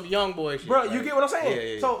bullshitting. Doing some young boy shit. Bro, you get what I'm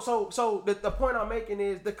saying? Yeah. So the point I'm making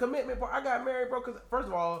is the commitment part. I got married, bro, because first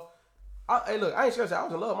of all, hey, look, I ain't scared to say I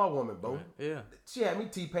was in love with my woman, bro. Yeah. She had me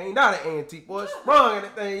T-Pain, not an antique, boy. Sprung and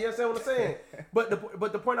that thing. You understand what I'm saying? But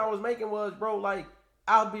the point I was making was, bro, like,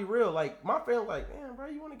 I'll be real. Like, my family, like, damn, bro,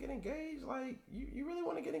 you want to get engaged? Like, you really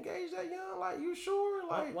want to get engaged that young? Like, you sure?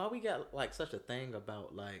 Like, why we got like such a thing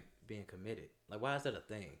about like being committed? Like, why is that a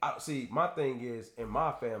thing? See, my thing is in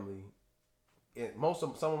my family.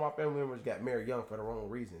 Some of my family members got married young for the wrong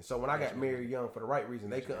reason. So when I got married young for the right reason,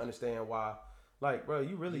 they couldn't understand why. Like, bro,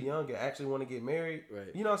 you really young and actually want to get married? Right.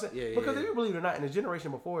 You know what I'm saying? Because if you believe it or not, in the generation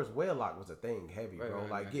before us, wedlock was a thing heavy, bro.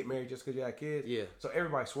 Like, get married just because you had kids. Yeah. So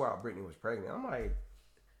everybody swore out Brittany was pregnant. I'm like,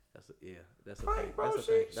 that's a thing. Bro, That's a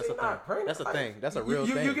thing. That's a thing. That's a real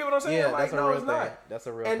thing. You get what I'm saying? Yeah, like, that's a no, real it's thing. not. That's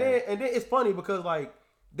a real thing. thing. And then it's funny because, like,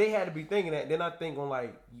 they had to be thinking that. Then I think on,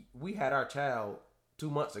 like, we had our child 2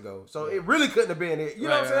 months ago. So it really couldn't have been it. You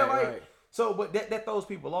know what I'm saying? Like, so, but that throws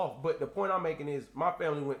people off. But the point I'm making is my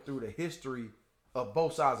family went through the history of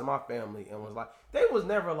both sides of my family and was like, they was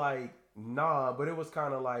never like, nah, but it was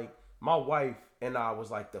kind of like my wife and I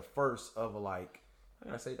was like the first of a like,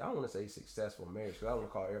 I don't want to say successful marriage because I don't want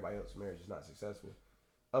to call everybody else's marriage is not successful.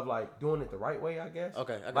 Of like doing it the right way, I guess.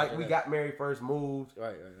 Okay. We got married first, moved,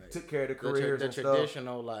 right. Took care of the careers the and stuff. The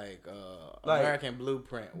traditional like American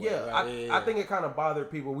blueprint. I think it kind of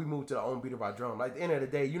bothered people. We moved to the own beat of our drum. Like at the end of the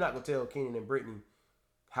day, you're not gonna tell Keenan and Brittany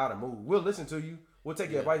how to move. We'll listen to you. We'll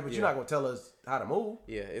take your advice, but you're not gonna tell us how to move.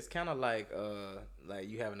 Yeah, it's kind of like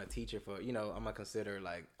you having a teacher for I'm gonna consider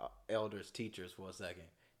like elders teachers for a second.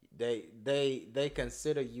 They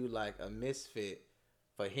consider you like a misfit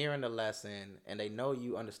for hearing the lesson, and they know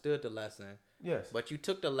you understood the lesson. Yes. But you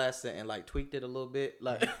took the lesson and like tweaked it a little bit,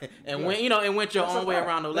 like and went and went your own way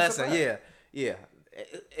around the lesson. Yeah.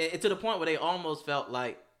 To the point where they almost felt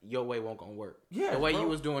like your way won't gonna work. Yeah, the way you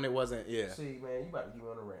was doing it wasn't. Yeah. See, man, you about to give me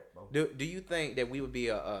on a rant, bro. Do you think that we would be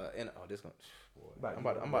this one? I'm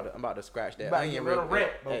about to scratch that. I ain't real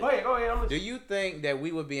rant. Hey, go ahead. Do you think that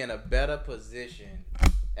we would be in a better position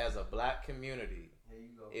as a black community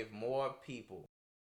if more people